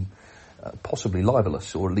could be possibly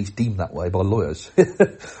libelous, or at least deemed that way by lawyers.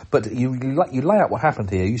 But you lay out what happened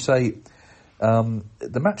here. You say,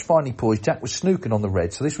 the match finally poised, Jack was snooking on the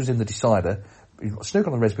red, so this was in the decider. Snook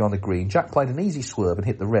on the reds behind the green. Jack played an easy swerve and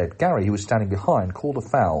hit the red. Gary, who was standing behind, called a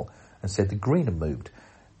foul and said the green had moved.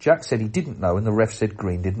 Jack said he didn't know and the ref said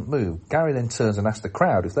green didn't move. Gary then turns and asks the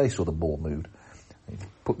crowd if they saw the ball moved.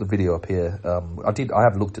 Put the video up here. I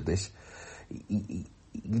have looked at this. You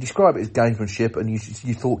describe it as gamesmanship, and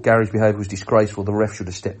you thought Gary's behaviour was disgraceful. The ref should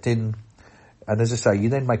have stepped in. And as I say, you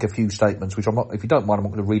then make a few statements, which I'm not, if you don't mind, I'm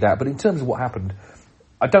not going to read out. But in terms of what happened,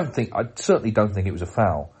 I certainly don't think it was a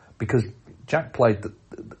foul, because Jack played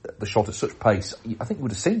the shot at such pace. I think you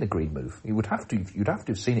would have seen the green move. You'd have to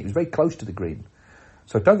have seen it. It was very close to the green.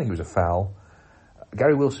 So I don't think it was a foul.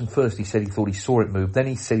 Gary Wilson first, he said he thought he saw it move. Then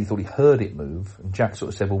he said he thought he heard it move. And Jack sort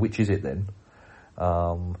of said, well, which is it then?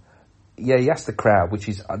 Yeah, he asked the crowd, which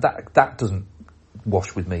is, that doesn't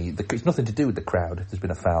wash with me. It's nothing to do with the crowd if there's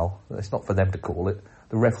been a foul. It's not for them to call it.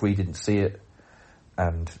 The referee didn't see it.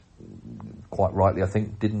 And quite rightly, I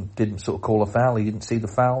think, didn't sort of call a foul. He didn't see the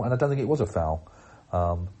foul, and I don't think it was a foul.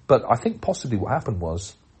 But I think possibly what happened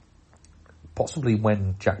was, possibly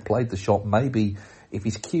when Jack played the shot, maybe if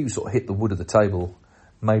his cue sort of hit the wood of the table,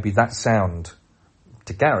 maybe that sound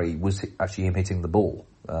to Gary was actually him hitting the ball,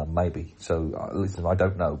 maybe. So, listen, I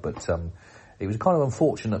don't know, but it was a kind of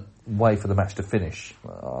unfortunate way for the match to finish.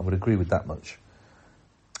 I would agree with that much.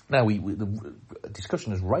 Now, the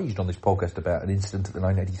discussion has raged on this podcast about an incident at the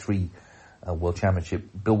 1983 World Championship.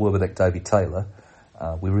 Bill Werbedeck, David Taylor.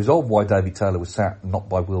 We resolved why David Taylor was sat, not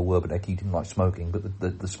by Will Werbedeck. He didn't like smoking,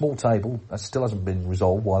 but the small table, that still hasn't been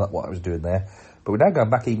resolved, what I was doing there. But we're now going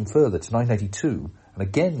back even further to 1982, and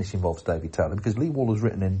again this involves David Taylor, because Lee Waller's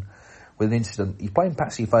written in with an incident. He's playing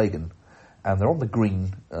Patsy Fagan, and they're on the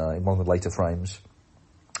green in one of the later frames,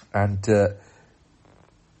 and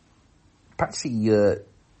Patsy...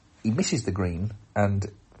 he misses the green,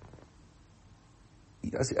 and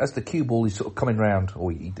as the cue ball is sort of coming round,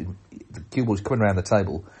 the cue ball is coming around the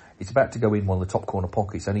table, it's about to go in one of the top corner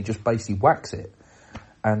pockets, and he just basically whacks it.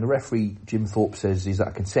 And the referee, Jim Thorpe, says, is that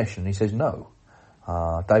a concession? He says no.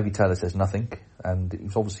 David Taylor says nothing, and it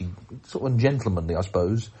was obviously sort of ungentlemanly, I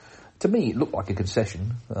suppose. To me, it looked like a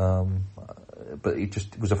concession, but it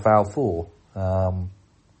just was a foul four.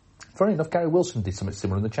 Funny enough, Gary Wilson did something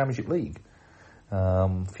similar in the Championship League.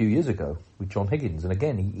 A few years ago with John Higgins, and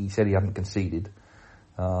again he said he hadn't conceded,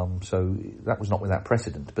 so that was not without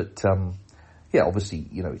precedent. But yeah, obviously,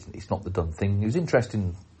 you know, it's not the done thing. It was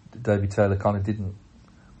interesting. David Taylor kind of didn't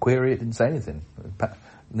query it, didn't say anything.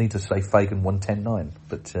 Need to say Fagan 110-9,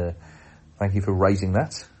 but thank you for raising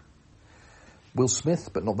that. Will Smith,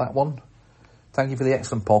 but not that one. Thank you for the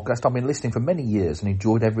excellent podcast. I've been listening for many years and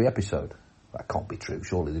enjoyed every episode. That can't be true,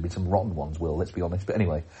 surely. There've been some rotten ones, Will, let's be honest. But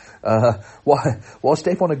anyway, while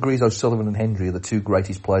Stefan agrees O'Sullivan and Hendry are the two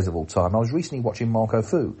greatest players of all time, I was recently watching Marco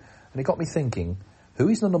Fu, and it got me thinking, who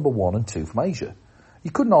is the number 1 and 2 from Asia?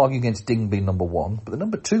 You couldn't argue against Ding being number 1, but the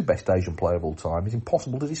number 2 best Asian player of all time is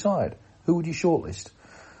impossible to decide. Who would you shortlist?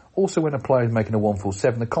 Also, when a player is making a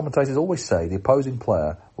 147, the commentators always say the opposing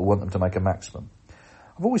player will want them to make a maximum.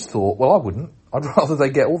 I've always thought, well, I wouldn't. I'd rather they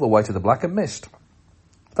get all the way to the black and missed.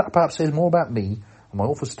 That perhaps says more about me and my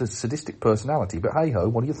awful sadistic personality, but hey-ho,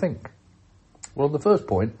 what do you think? Well, on the first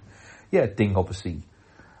point, yeah, Ding obviously,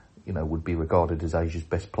 you know, would be regarded as Asia's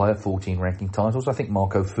best player, 14 ranking titles. I think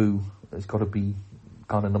Marco Fu has got to be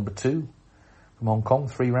kind of number 2. from Hong Kong,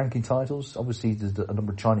 3 ranking titles. Obviously, there's a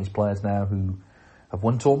number of Chinese players now who have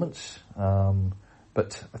won tournaments,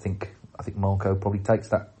 but I think Marco probably takes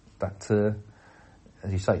that.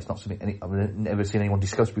 As you say, it's not something I've never seen anyone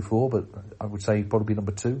discuss before, but I would say probably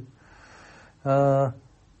number 2. In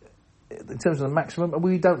terms of the maximum,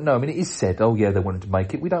 we don't know. I mean, it is said, oh yeah, they wanted to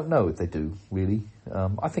make it. We don't know if they do, really.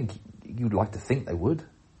 I think you'd like to think they would.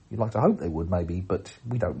 You'd like to hope they would, maybe, but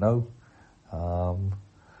we don't know.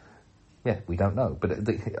 We don't know. But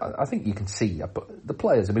I think you can see the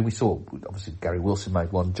players. I mean, we saw, obviously, Gary Wilson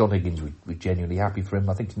made one. John Higgins, we're genuinely happy for him.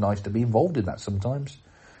 I think it's nice to be involved in that sometimes.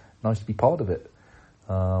 Nice to be part of it.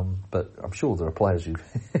 But I'm sure there are players who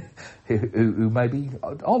who maybe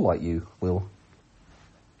are like you, Will.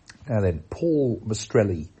 Now then, Paul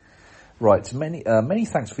Mastrelli writes, many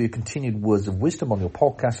thanks for your continued words of wisdom on your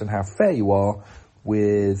podcast and how fair you are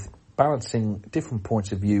with balancing different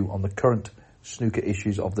points of view on the current snooker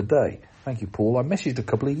issues of the day. Thank you, Paul. I messaged a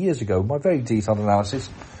couple of years ago my very detailed analysis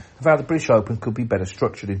of how the British Open could be better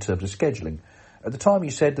structured in terms of scheduling. At the time you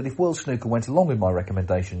said that if World Snooker went along with my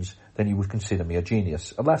recommendations, then you would consider me a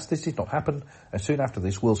genius. Alas, this did not happen, and soon after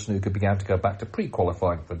this, World Snooker began to go back to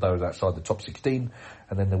pre-qualifying for those outside the top 16,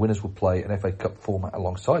 and then the winners would play an FA Cup format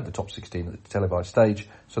alongside the top 16 at the televised stage,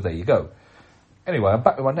 so there you go. Anyway, I'm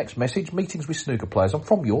back with my next message, meetings with snooker players. I'm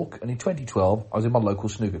from York, and in 2012, I was in my local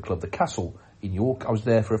snooker club, the Castle, in York. I was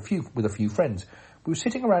there with a few friends. We were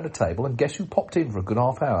sitting around a table, and guess who popped in for a good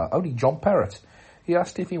half hour? Only John Parrott. He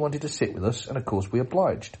asked if he wanted to sit with us, and of course we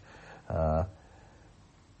obliged.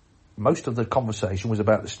 Most of the conversation was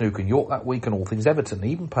about the snooker in York that week and all things Everton.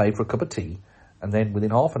 He even paid for a cup of tea, and then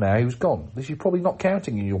within half an hour he was gone. This is probably not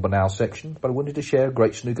counting in your banal section, but I wanted to share a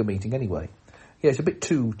great snooker meeting anyway. Yeah, it's a bit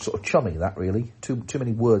too sort of chummy, that really. Too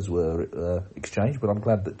many words were exchanged, but I'm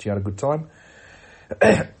glad that you had a good time.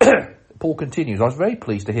 Paul continues, I was very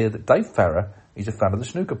pleased to hear that Dave Farrer is a fan of the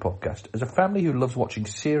Snooker podcast. As a family who loves watching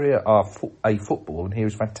Serie A football and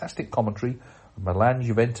hears fantastic commentary of Milan,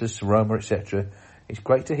 Juventus, Roma, etc., it's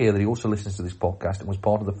great to hear that he also listens to this podcast and was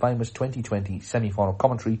part of the famous 2020 semi-final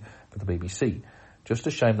commentary for the BBC. Just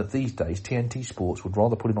a shame that these days TNT Sports would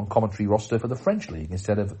rather put him on commentary roster for the French League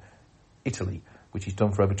instead of Italy, which he's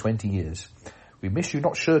done for over 20 years. We miss you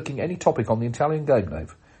not shirking any topic on the Italian game,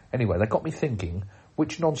 Dave. Anyway, that got me thinking,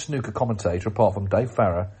 which non-snooker commentator, apart from Dave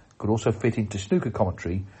Farrer, could also fit into snooker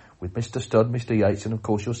commentary with Mr. Studd, Mr. Yates, and of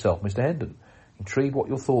course yourself, Mr. Hendon. Intrigued what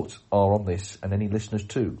your thoughts are on this, and any listeners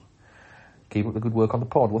too. Keep up the good work on the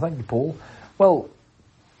pod. Well, thank you, Paul. Well,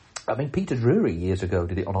 I mean, Peter Drury years ago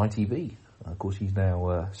did it on ITV. Of course, he's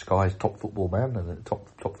now Sky's top football man and a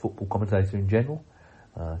top football commentator in general.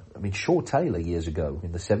 I mean, Shaw Taylor years ago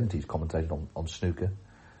in the 70s commentated on snooker.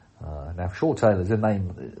 Now, Shaw Taylor's a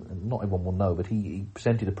name not everyone will know, but he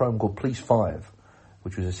presented a program called Police 5,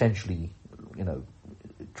 which was essentially,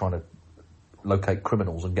 trying to locate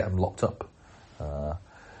criminals and get them locked up.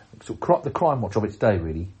 So the crime watch of its day,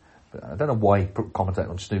 really. But I don't know why he commentated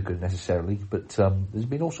on snooker necessarily, but there's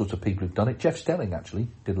been all sorts of people who've done it. Jeff Stelling, actually,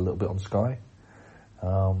 did a little bit on Sky.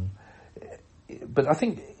 But I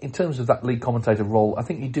think in terms of that lead commentator role, I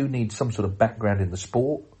think you do need some sort of background in the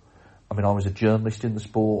sport. I mean, I was a journalist in the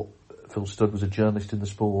sport. Phil Studd was a journalist in the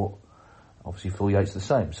sport. Obviously, Phil Yates the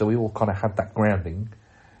same. So we all kind of had that grounding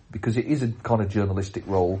because it is a kind of journalistic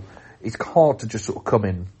role. It's hard to just sort of come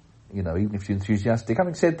in, even if you're enthusiastic.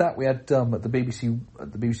 Having said that, we had at the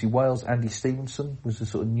BBC Wales, Andy Stevenson was a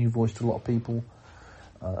sort of new voice to a lot of people,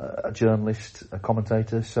 a journalist, a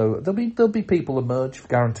commentator. So there'll be people emerge,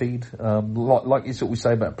 guaranteed. Like you sort of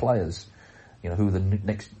say about players, who are the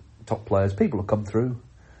next top players. People will come through.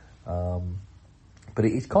 But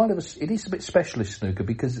it's kind of it is a bit specialist snooker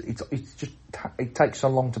because it takes so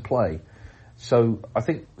long to play. So I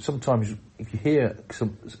think sometimes if you hear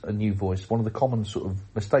a new voice, one of the common sort of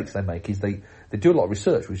mistakes they make is they do a lot of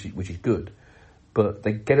research, which is good, but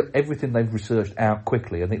they get everything they've researched out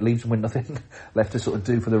quickly, and it leaves them with nothing left to sort of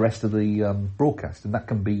do for the rest of the broadcast, and that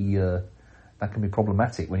can be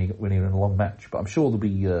problematic when you're in a long match. But I'm sure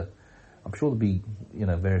there'll be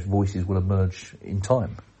various voices will emerge in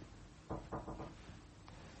time.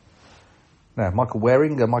 Now, Michael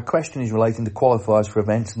Waring, my question is relating to qualifiers for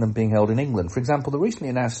events and them being held in England. For example, the recently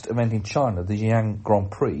announced event in China, the Xi'an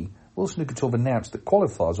Grand Prix, World Snooker Tour have announced that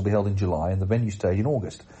qualifiers will be held in July and the venue stage in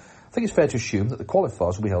August. I think it's fair to assume that the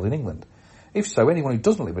qualifiers will be held in England. If so, anyone who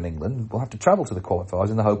doesn't live in England will have to travel to the qualifiers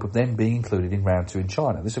in the hope of them being included in round 2 in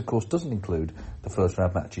China. This, of course, doesn't include the first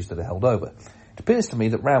round matches that are held over. It appears to me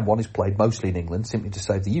that round 1 is played mostly in England, simply to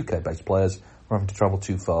save the UK-based players from having to travel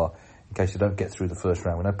too far in case they don't get through the first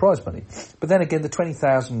round with no prize money. But then again, the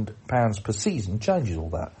 £20,000 per season changes all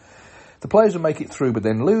that. The players who make it through but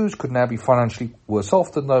then lose could now be financially worse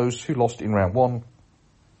off than those who lost in round one,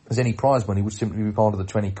 as any prize money would simply be part of the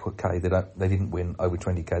 20k they didn't win over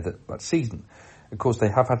 20k that season. Of course, they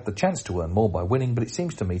have had the chance to earn more by winning, but it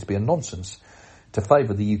seems to me to be a nonsense to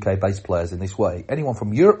favour the UK-based players in this way. Anyone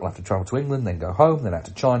from Europe will have to travel to England, then go home, then out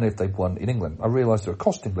to China if they've won in England. I realise there are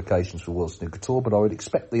cost implications for World Snooker Tour, but I would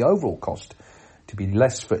expect the overall cost to be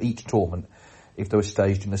less for each tournament if they were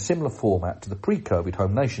staged in a similar format to the pre-COVID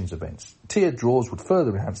Home Nations events. Tiered draws would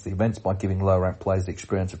further enhance the events by giving lower-ranked players the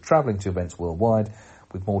experience of travelling to events worldwide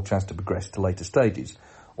with more chance to progress to later stages.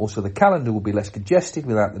 Also, the calendar will be less congested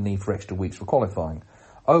without the need for extra weeks for qualifying.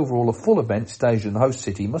 Overall, a full event staged in the host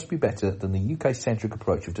city must be better than the UK-centric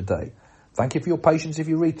approach of today. Thank you for your patience if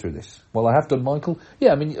you read through this. Well, I have done, Michael.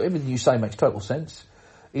 Yeah, I mean, everything you say makes total sense.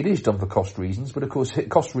 It is done for cost reasons, but of course,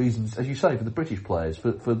 cost reasons, as you say, for the British players,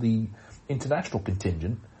 for the international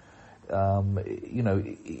contingent,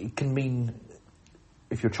 it can mean,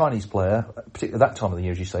 if you're a Chinese player, particularly at that time of the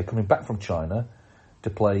year, as you say, coming back from China to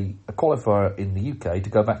play a qualifier in the UK to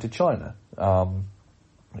go back to China.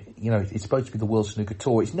 It's supposed to be the World Snooker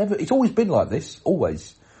Tour. It's always been like this,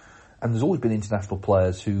 always. And there's always been international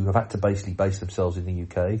players who have had to basically base themselves in the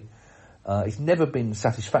UK. It's never been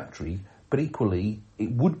satisfactory, but equally, it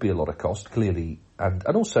would be a lot of cost, clearly. And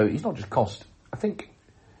also, it's not just cost. I think,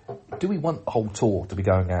 do we want the whole tour to be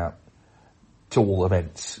going out to all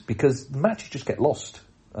events? Because the matches just get lost.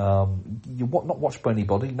 You're not watched by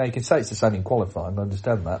anybody. Now, you can say it's the same in qualifying, I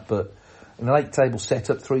understand that, but in an 8-table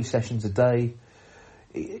setup, 3 sessions a day,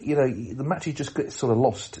 the matches just get sort of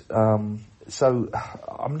lost. So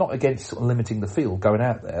I'm not against sort of limiting the field going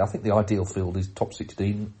out there. I think the ideal field is top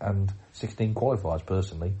 16 and 16 qualifiers,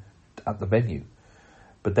 personally, at the venue.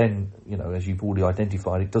 But then, as you've already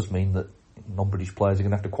identified, it does mean that non-British players are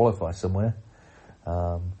going to have to qualify somewhere.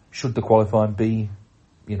 Should the qualifying be,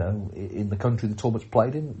 in the country the tournament's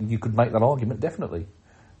played in? You could make that argument, definitely.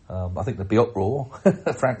 I think there'd be uproar,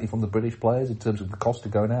 frankly, from the British players in terms of the cost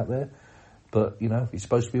of going out there. But, it's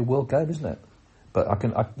supposed to be a world game, isn't it? But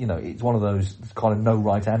it's one of those kind of no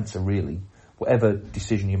right answer, really. Whatever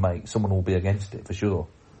decision you make, someone will be against it, for sure.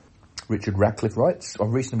 Richard Radcliffe writes,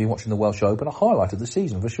 I've recently been watching the Welsh Open, a highlight of the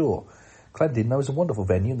season, for sure. Llandudno is a wonderful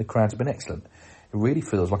venue and the crowds have been excellent. It really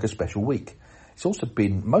feels like a special week. It's also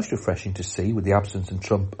been most refreshing to see, with the absence of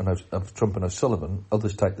Trump and O'Sullivan,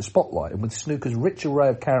 others take the spotlight. And with snooker's rich array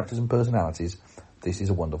of characters and personalities, this is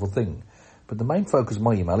a wonderful thing. But the main focus of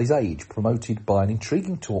my email is age, promoted by an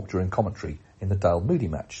intriguing talk during commentary in the Dale Moody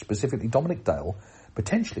match, specifically Dominic Dale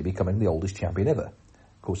potentially becoming the oldest champion ever.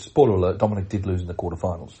 Of course, spoiler alert, Dominic did lose in the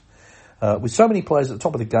quarterfinals. With so many players at the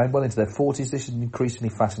top of the game, well into their 40s, this is an increasingly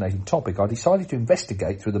fascinating topic. I decided to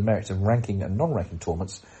investigate through the merits of ranking and non-ranking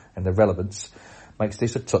tournaments, and their relevance makes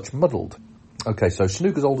this a touch muddled. Okay, so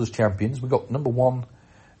snooker's oldest champions, we've got number 1,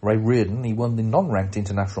 Ray Reardon. He won the non-ranked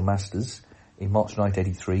International Masters in March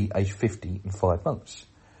 1983, aged 50 in 5 months.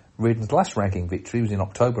 Reardon's last ranking victory was in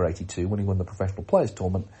October 82 when he won the Professional Players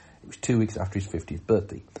Tournament. It was 2 weeks after his 50th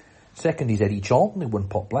birthday. Second is Eddie Charlton, who won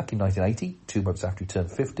Pot Black in 1980, 2 months after he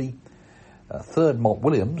turned 50. Third, Mark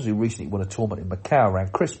Williams, who recently won a tournament in Macau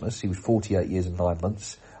around Christmas. He was 48 years and 9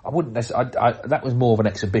 months. That was more of an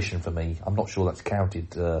exhibition for me. I'm not sure that's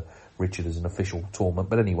counted, Richard, as an official tournament.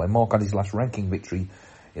 But anyway, Mark had his last ranking victory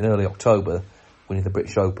in early October, winning the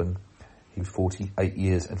British Open. He was 48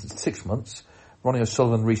 years and 6 months. Ronnie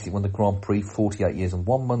O'Sullivan recently won the Grand Prix, 48 years and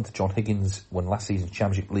 1 month. John Higgins won last season's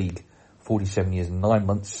Championship League, 47 years and 9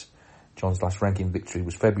 months. John's last ranking victory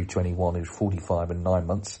was February 21. He was 45 and 9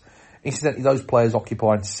 months. Incidentally, those players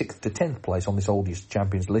occupying 6th to 10th place on this oldest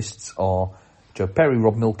champions lists are Joe Perry,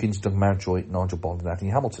 Rob Milkins, Doug Mountjoy, Nigel Bond and Anthony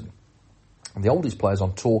Hamilton. And the oldest players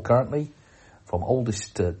on tour currently, from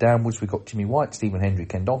oldest downwards, we've got Jimmy White, Stephen Hendry,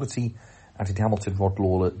 Ken Doherty, Anthony Hamilton, Rod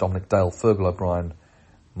Lawler, Dominic Dale, Fergal O'Brien,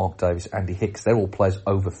 Mark Davis, Andy Hicks. They're all players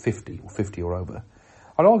over 50 or 50 or over.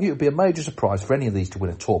 I'd argue it would be a major surprise for any of these to win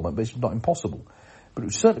a tournament, but it's not impossible. But it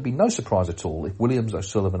would certainly be no surprise at all if Williams,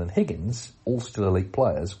 O'Sullivan and Higgins, all still elite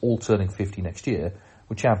players, all turning 50 next year,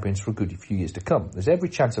 were champions for a good few years to come. There's every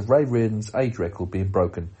chance of Ray Reardon's age record being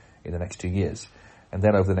broken in the next 2 years. And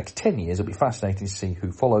then over the next 10 years, it'll be fascinating to see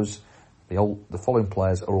who follows. The following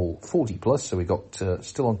players are all 40 plus, so we've got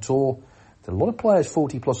still on tour. There are a lot of players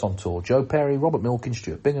 40 plus on tour. Joe Perry, Robert Milkins,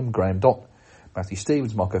 Stuart Bingham, Graham Dott, Matthew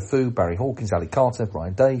Stevens, Marco Fu, Barry Hawkins, Ali Carter,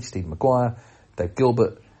 Brian Day, Stephen Maguire, Dave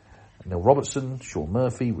Gilbert, Neil Robertson, Sean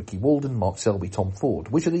Murphy, Ricky Walden, Mark Selby, Tom Ford.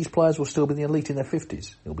 Which of these players will still be the elite in their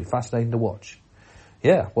 50s? It'll be fascinating to watch.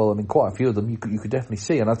 Yeah, well, quite a few of them you could definitely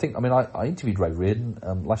see. And I interviewed Ray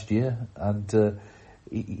Reardon last year, and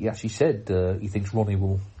he actually said he thinks Ronnie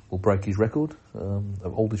will will break his record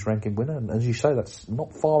of oldest ranking winner. And as you say, that's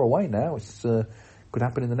not far away now. It's could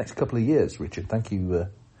happen in the next couple of years, Richard. Thank you,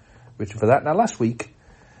 Richard, for that. Now, last week,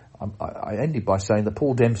 I ended by saying that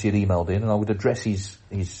Paul Dempsey had emailed in, and I would address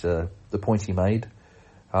the point he made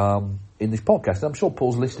in this podcast. And I'm sure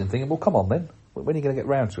Paul's listening, thinking, well, come on then. When are you going to get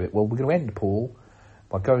round to it? Well, we're going to end, Paul,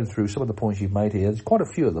 by going through some of the points you've made here. There's quite a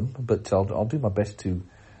few of them, but I'll do my best to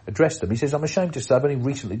address them. He says, I'm ashamed to say I've only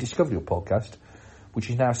recently discovered your podcast, which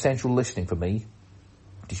is now essential listening for me,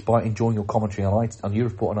 despite enjoying your commentary on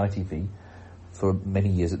Eurosport and ITV for many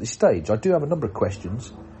years at this stage. I do have a number of questions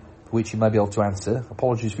for which you may be able to answer.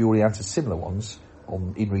 Apologies if you already answered similar ones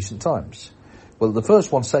in recent times. Well, the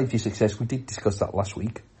first one, safety success, we did discuss that last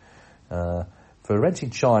week. For events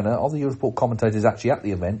in China, are the Eurosport commentators actually at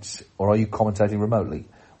the events, or are you commentating remotely?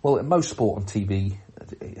 Well, in most sport on TV,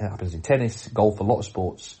 it happens in tennis, golf, a lot of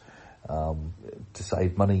sports. To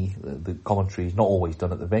save money, the commentary is not always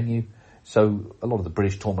done at the venue. So a lot of the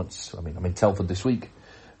British tournaments, I'm in Telford this week.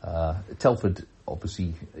 Telford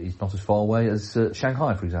obviously is not as far away as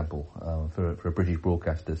Shanghai, for example, for a British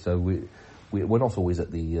broadcaster. So we're not always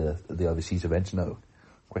at the overseas events, no.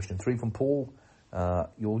 Question 3 from Paul.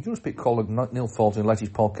 Your Eurosport colleague Neil Fold in the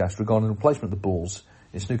latest podcast regarding the replacement of the balls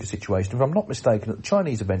in a snooker situation. If I'm not mistaken, at the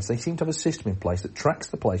Chinese events they seem to have a system in place that tracks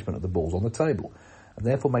the placement of the balls on the table and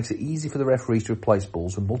therefore makes it easy for the referees to replace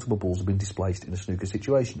balls when multiple balls have been displaced in a snooker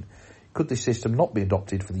situation. Could this system not be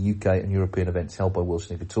adopted for the UK and European events held by World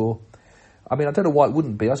Snooker Tour? I don't know why it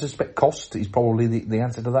wouldn't be. I suspect cost is probably the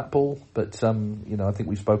answer to that, Paul. But, I think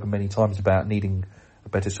we've spoken many times about needing a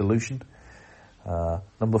better solution.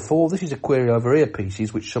 Number 4, this is a query over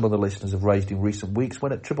earpieces, which some of the listeners have raised in recent weeks.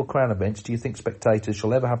 When at Triple Crown events, do you think spectators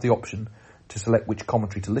shall ever have the option to select which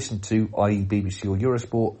commentary to listen to, i.e. BBC or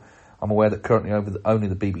Eurosport? I'm aware that currently only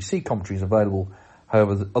the BBC commentary is available.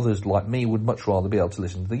 However, others like me would much rather be able to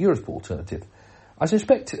listen to the Eurosport alternative. I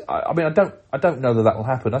suspect, I don't know that will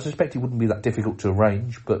happen. I suspect it wouldn't be that difficult to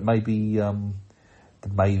arrange, but maybe,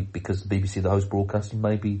 because the BBC, the host broadcasting,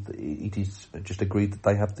 maybe it is just agreed that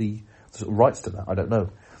they have the sort of rights to that. I don't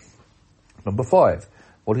know. Number 5.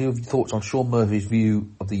 What are your thoughts on Sean Murphy's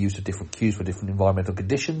view of the use of different cues for different environmental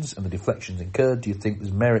conditions and the deflections incurred? Do you think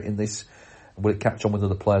there's merit in this? And will it catch on with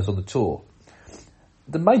other players on the tour?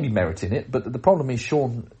 There may be merit in it, but the problem is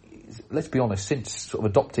Sean, let's be honest, since sort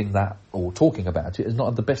of adopting that or talking about it, has not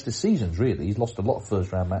had the best of seasons, really. He's lost a lot of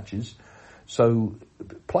first-round matches. So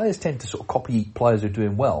players tend to sort of copy players who are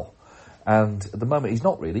doing well. And at the moment, he's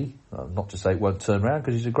not really. Not to say it won't turn around,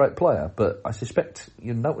 because he's a great player. But I suspect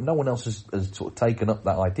no one else has sort of taken up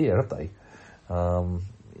that idea, have they? And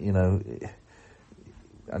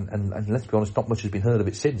let's be honest, not much has been heard of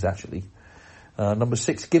it since, actually. Number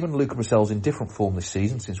 6, given Luca Brecell's in different form this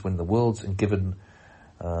season since winning the Worlds, and given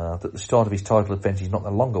that the start of his title defence is not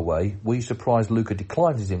that long away, were you surprised Luca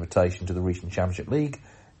declined his invitation to the recent Championship League,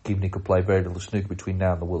 given he could play very little snooker between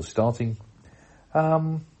now and the Worlds starting?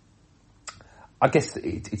 I guess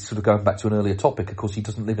it's sort of going back to an earlier topic. Of course, he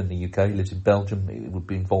doesn't live in the UK, he lives in Belgium. It would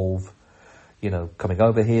involve, coming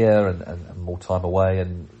over here and more time away,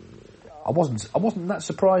 and I wasn't that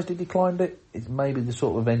surprised he declined it. It's maybe the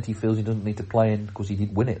sort of event he feels he doesn't need to play in because he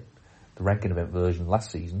did win it, the ranking event version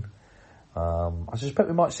last season. I suspect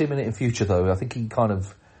we might see him in it in future, though. I think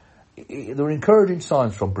there were encouraging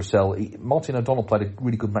signs from Brecell. Martin O'Donnell played a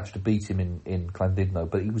really good match to beat him in Llandudno,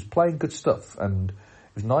 but he was playing good stuff, and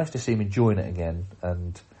it was nice to see him enjoying it again.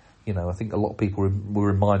 And, I think a lot of people were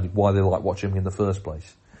reminded why they like watching him in the first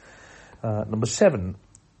place. Number 7,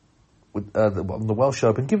 with the Welsh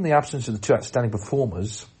Open, given the absence of the 2 outstanding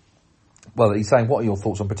performers, well, he's saying, what are your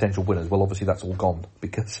thoughts on potential winners? Well, obviously that's all gone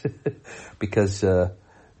because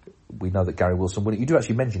we know that Gary Wilson won it. You do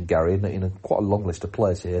actually mention Gary in quite a long list of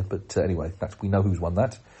players here, but anyway, we know who's won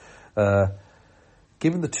that.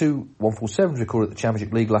 Given the 2 147s recorded at the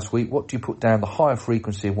Championship League last week, what do you put down the higher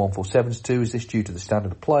frequency of 147s to? Is this due to the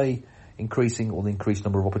standard of play increasing or the increased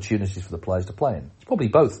number of opportunities for the players to play in? It's probably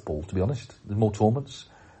both, Paul, to be honest. There's more tournaments,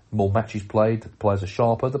 more matches played, the players are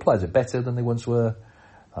sharper, the players are better than they once were.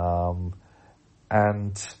 And,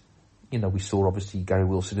 we saw obviously Gary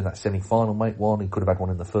Wilson in that semi-final, mate, one. He could have had one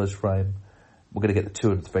in the first frame. We're going to get the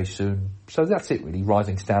 200th very soon. So that's it, really.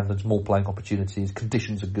 Rising standards, more playing opportunities,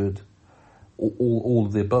 conditions are good. All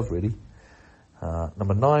of the above, really.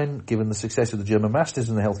 Number 9, given the success of the German Masters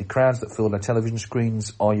and the healthy crowds that fill their television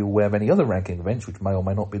screens, are you aware of any other ranking events which may or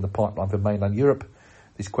may not be in the pipeline for mainland Europe?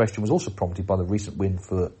 This question was also prompted by the recent win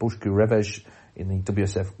for Bushku Revej in the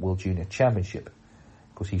WSF World Junior Championship.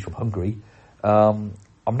 Of course, he's from Hungary.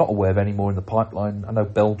 I'm not aware of any more in the pipeline. I know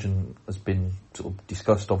Belgium has been sort of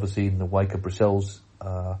discussed, obviously, in the wake of Brecell's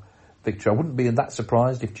victory. I wouldn't be that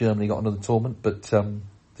surprised if Germany got another tournament, but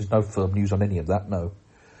there's no firm news on any of that, no.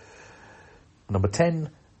 Number 10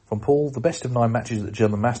 from Paul. The best of 9 matches at the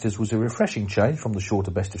German Masters was a refreshing change from the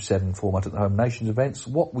shorter best of 7 format at the Home Nations events.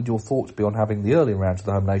 What would your thoughts be on having the earlier rounds of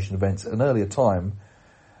the Home Nations events at an earlier time,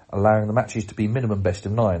 allowing the matches to be minimum best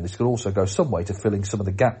of 9? This could also go some way to filling some of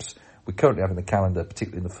the gaps we currently have in the calendar,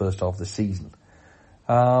 particularly in the first half of the season.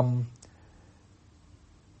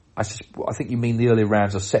 I think you mean the earlier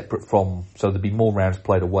rounds are separate from, so there'd be more rounds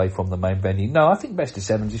played away from the main venue. No, I think best of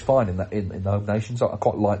 7s is fine in the Home Nations. I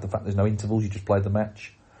quite like the fact there's no intervals, you just play the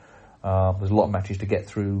match. There's a lot of matches to get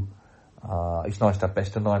through. It's nice to have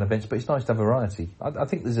best of 9 events, but it's nice to have variety. I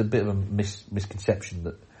think there's a bit of a misconception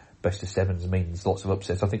that best of 7s means lots of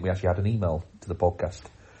upsets. I think we actually had an email to the podcast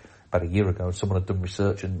about a year ago, and someone had done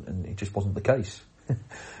research, and it just wasn't the case.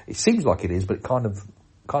 It seems like it is, but it kind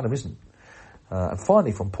of isn't. And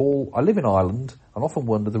finally from Paul, I live in Ireland and often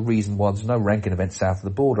wonder the reason why there's no ranking events south of the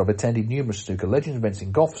border. I've attended numerous snooker legends events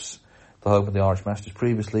in Goffs, the home of the Irish Masters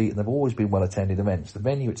previously, and they've always been well attended events. The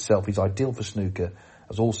venue itself is ideal for snooker,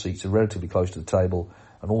 as all seats are relatively close to the table,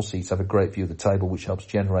 and all seats have a great view of the table, which helps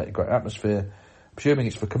generate a great atmosphere. Presuming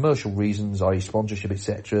it's for commercial reasons, i.e. sponsorship,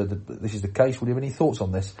 etc., this is the case. Would you have any thoughts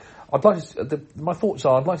on this? My thoughts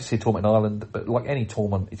are, I'd like to see a tournament in Ireland, but like any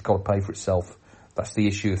tournament, it's got to pay for itself. That's the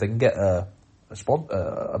issue. If they can get a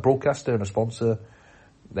broadcaster and a sponsor,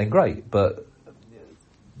 then great. But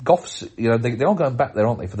Goffs, they are going back there,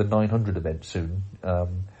 aren't they, for the 900 event soon?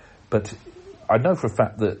 But I know for a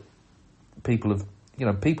fact that people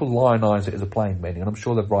lionise it as a playing venue, and I'm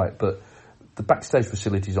sure they're right. But the backstage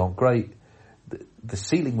facilities aren't great. The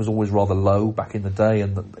ceiling was always rather low back in the day,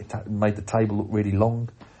 and it made the table look really long.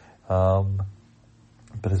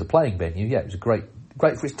 But as a playing venue, yeah, it was great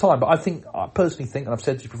for its time. But I personally think, and I've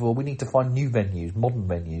said this before, we need to find new venues, modern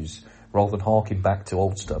venues, rather than harking back to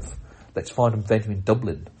old stuff. Let's find a venue in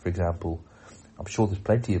Dublin, for example. I'm sure there's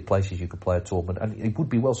plenty of places you could play a tournament, and it would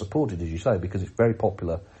be well supported, as you say, because it's very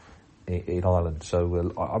popular in Ireland.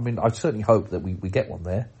 So, I certainly hope that we get one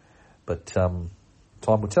there, but time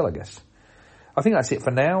will tell, I guess. I think that's it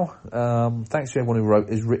for now. Thanks to everyone who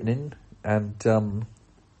has written in, and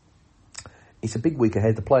it's a big week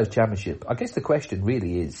ahead, the Players' Championship. I guess the question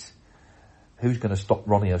really is, who's going to stop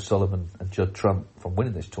Ronnie O'Sullivan and Judd Trump from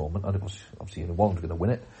winning this tournament? And obviously only one's going to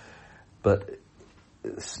win it, but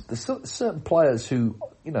there's certain players who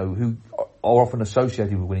are often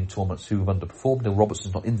associated with winning tournaments who have underperformed. Neil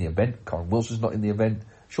Robertson's not in the event, Karen Wilson's not in the event,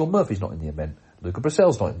 Sean Murphy's not in the event, Luca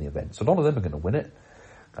Brissell's not in the event, so none of them are going to win it.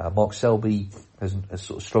 Mark Selby has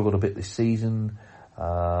sort of struggled a bit this season.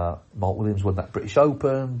 Mark Williams won that British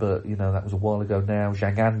Open, but that was a while ago now.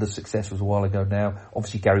 Zhang Anda's success was a while ago now.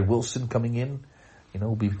 Obviously Gary Wilson coming in,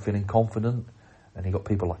 will be feeling confident, and you got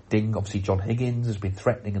people like Ding. Obviously John Higgins has been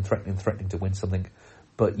threatening to win something,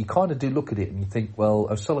 but you kind of do look at it and you think, well,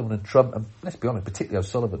 O'Sullivan and Trump, and let's be honest, particularly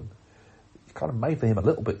O'Sullivan, it's kind of made for him a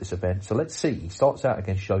little bit this event. So let's see. He starts out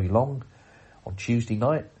against Zhou Yulong on Tuesday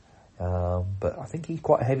night. But I think he's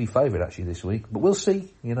quite a heavy favourite actually this week. But we'll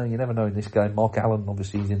see. You never know in this game. Mark Allen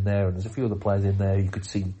obviously is in there, and there's a few other players in there you could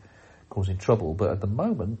see causing trouble. But at the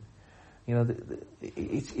moment,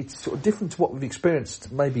 it's sort of different to what we've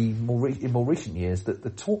experienced maybe in more recent years. That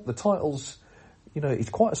the titles, it's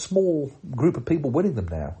quite a small group of people winning them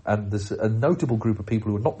now, and there's a notable group of people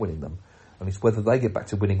who are not winning them, and it's whether they get back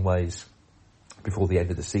to winning ways before the end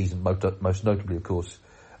of the season. Most notably, of course,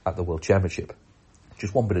 at the World Championship.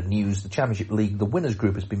 Just one bit of news, the Championship League, the winners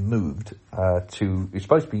group has been moved it's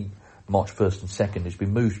supposed to be March 1st and 2nd, it's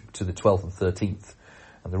been moved to the 12th and 13th.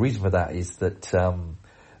 And the reason for that is that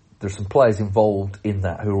there's some players involved in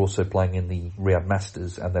that who are also playing in the Riyadh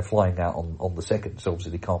Masters, and they're flying out on the 2nd, so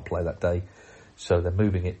obviously they can't play that day. So they're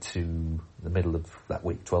moving it to the middle of that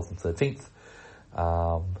week, 12th and 13th.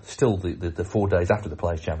 Still, the 4 days after the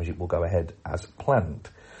Players' Championship will go ahead as planned.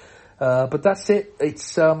 But that's it.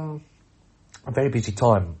 It's a very busy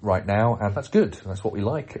time right now, and that's good. That's what we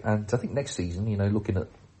like. And I think next season, looking at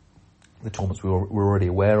the tournaments we're already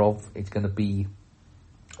aware of, it's going to be,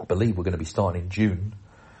 I believe we're going to be starting in June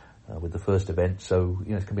with the first event. So, it's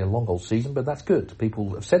going to be a long old season, but that's good.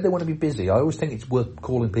 People have said they want to be busy. I always think it's worth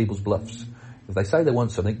calling people's bluffs. If they say they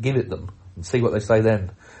want something, give it them and see what they say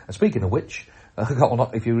then. And speaking of which,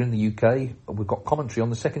 if you're in the UK, we've got commentary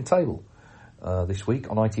on the second table this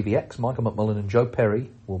week on ITVX. Michael McMullen and Joe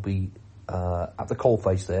Perry will be at the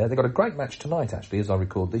coalface there. They've got a great match tonight, actually, as I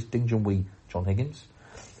record this. Ding Junhui, John Higgins.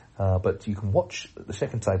 But you can watch the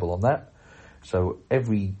second table on that. So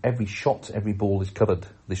every shot, every ball is covered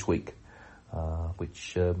this week,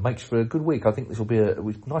 which makes for a good week. I think this will be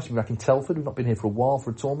nice to be back in Telford. We've not been here for a while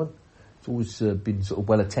for a tournament. It's always been sort of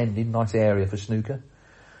well attended, nice area for snooker.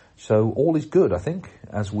 So all is good, I think,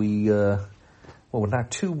 as we're now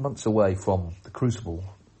 2 months away from the Crucible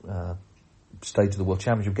stage of the World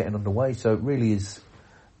Championship getting underway, so it really is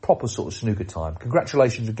proper sort of snooker time.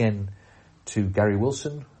 Congratulations again to Gary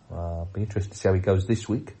Wilson. Be interested to see how he goes this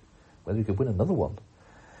week, whether he could win another one.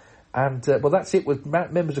 And, that's it with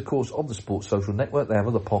members, of course, of the Sports Social Network. They have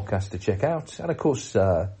other podcasts to check out. And, of course,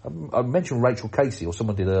 I mentioned Rachel Casey, or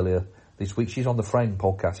someone did earlier this week. She's on the Frame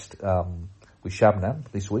podcast with Shabnam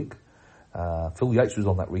this week. Phil Yates was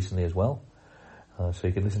on that recently as well. So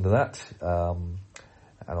you can listen to that. And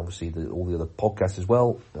obviously all the other podcasts as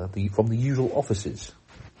well, from the usual offices.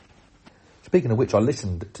 Speaking of which, I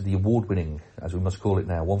listened to the award-winning, as we must call it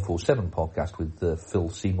now, 147 podcast with Phil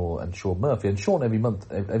Seymour and Sean Murphy. And Sean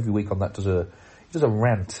every week on that does a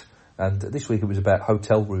rant. And this week it was about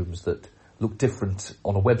hotel rooms that look different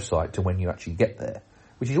on a website to when you actually get there,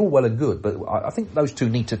 which is all well and good. But I think those two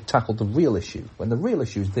need to tackle the real issue. When the real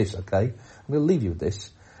issue is this, okay, I'm going to leave you with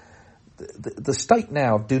this. The state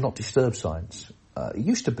now of do not disturb signs. It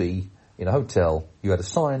used to be in a hotel, you had a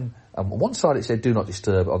sign, and on one side it said do not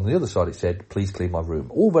disturb, on the other side it said please clean my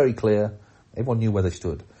room. All very clear, everyone knew where they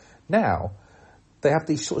stood. Now, they have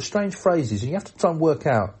these sort of strange phrases, and you have to try and work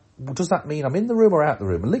out, well, does that mean I'm in the room or out the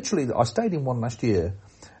room? And literally, I stayed in one last year,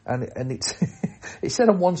 and it's it said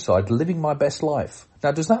on one side, living my best life.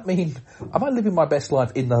 Now, does that mean, am I living my best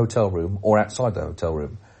life in the hotel room or outside the hotel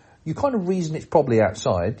room? You kind of reason it's probably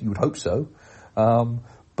outside, you would hope so.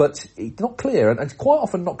 But it's not clear, and it's quite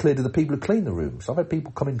often not clear to the people who clean the rooms. I've had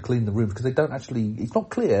people come in to clean the rooms because they don't actually, it's not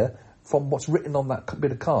clear from what's written on that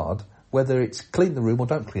bit of card whether it's clean the room or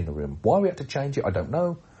don't clean the room. Why we had to change it, I don't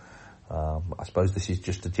know. I suppose this is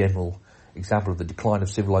just a general example of the decline of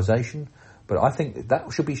civilization, but I think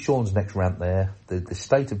that should be Sean's next rant there. The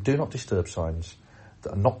state of do not disturb signs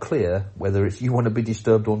that are not clear whether it's you want to be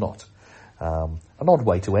disturbed or not. An odd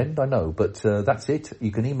way to end, I know, but that's it.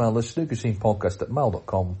 You can email us,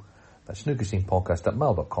 snookerscenepodcast@mail.com. That's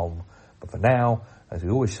snookerscenepodcast@mail.com. But for now, as we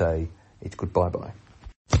always say, it's goodbye-bye.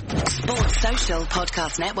 Sports Social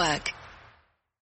Podcast Network.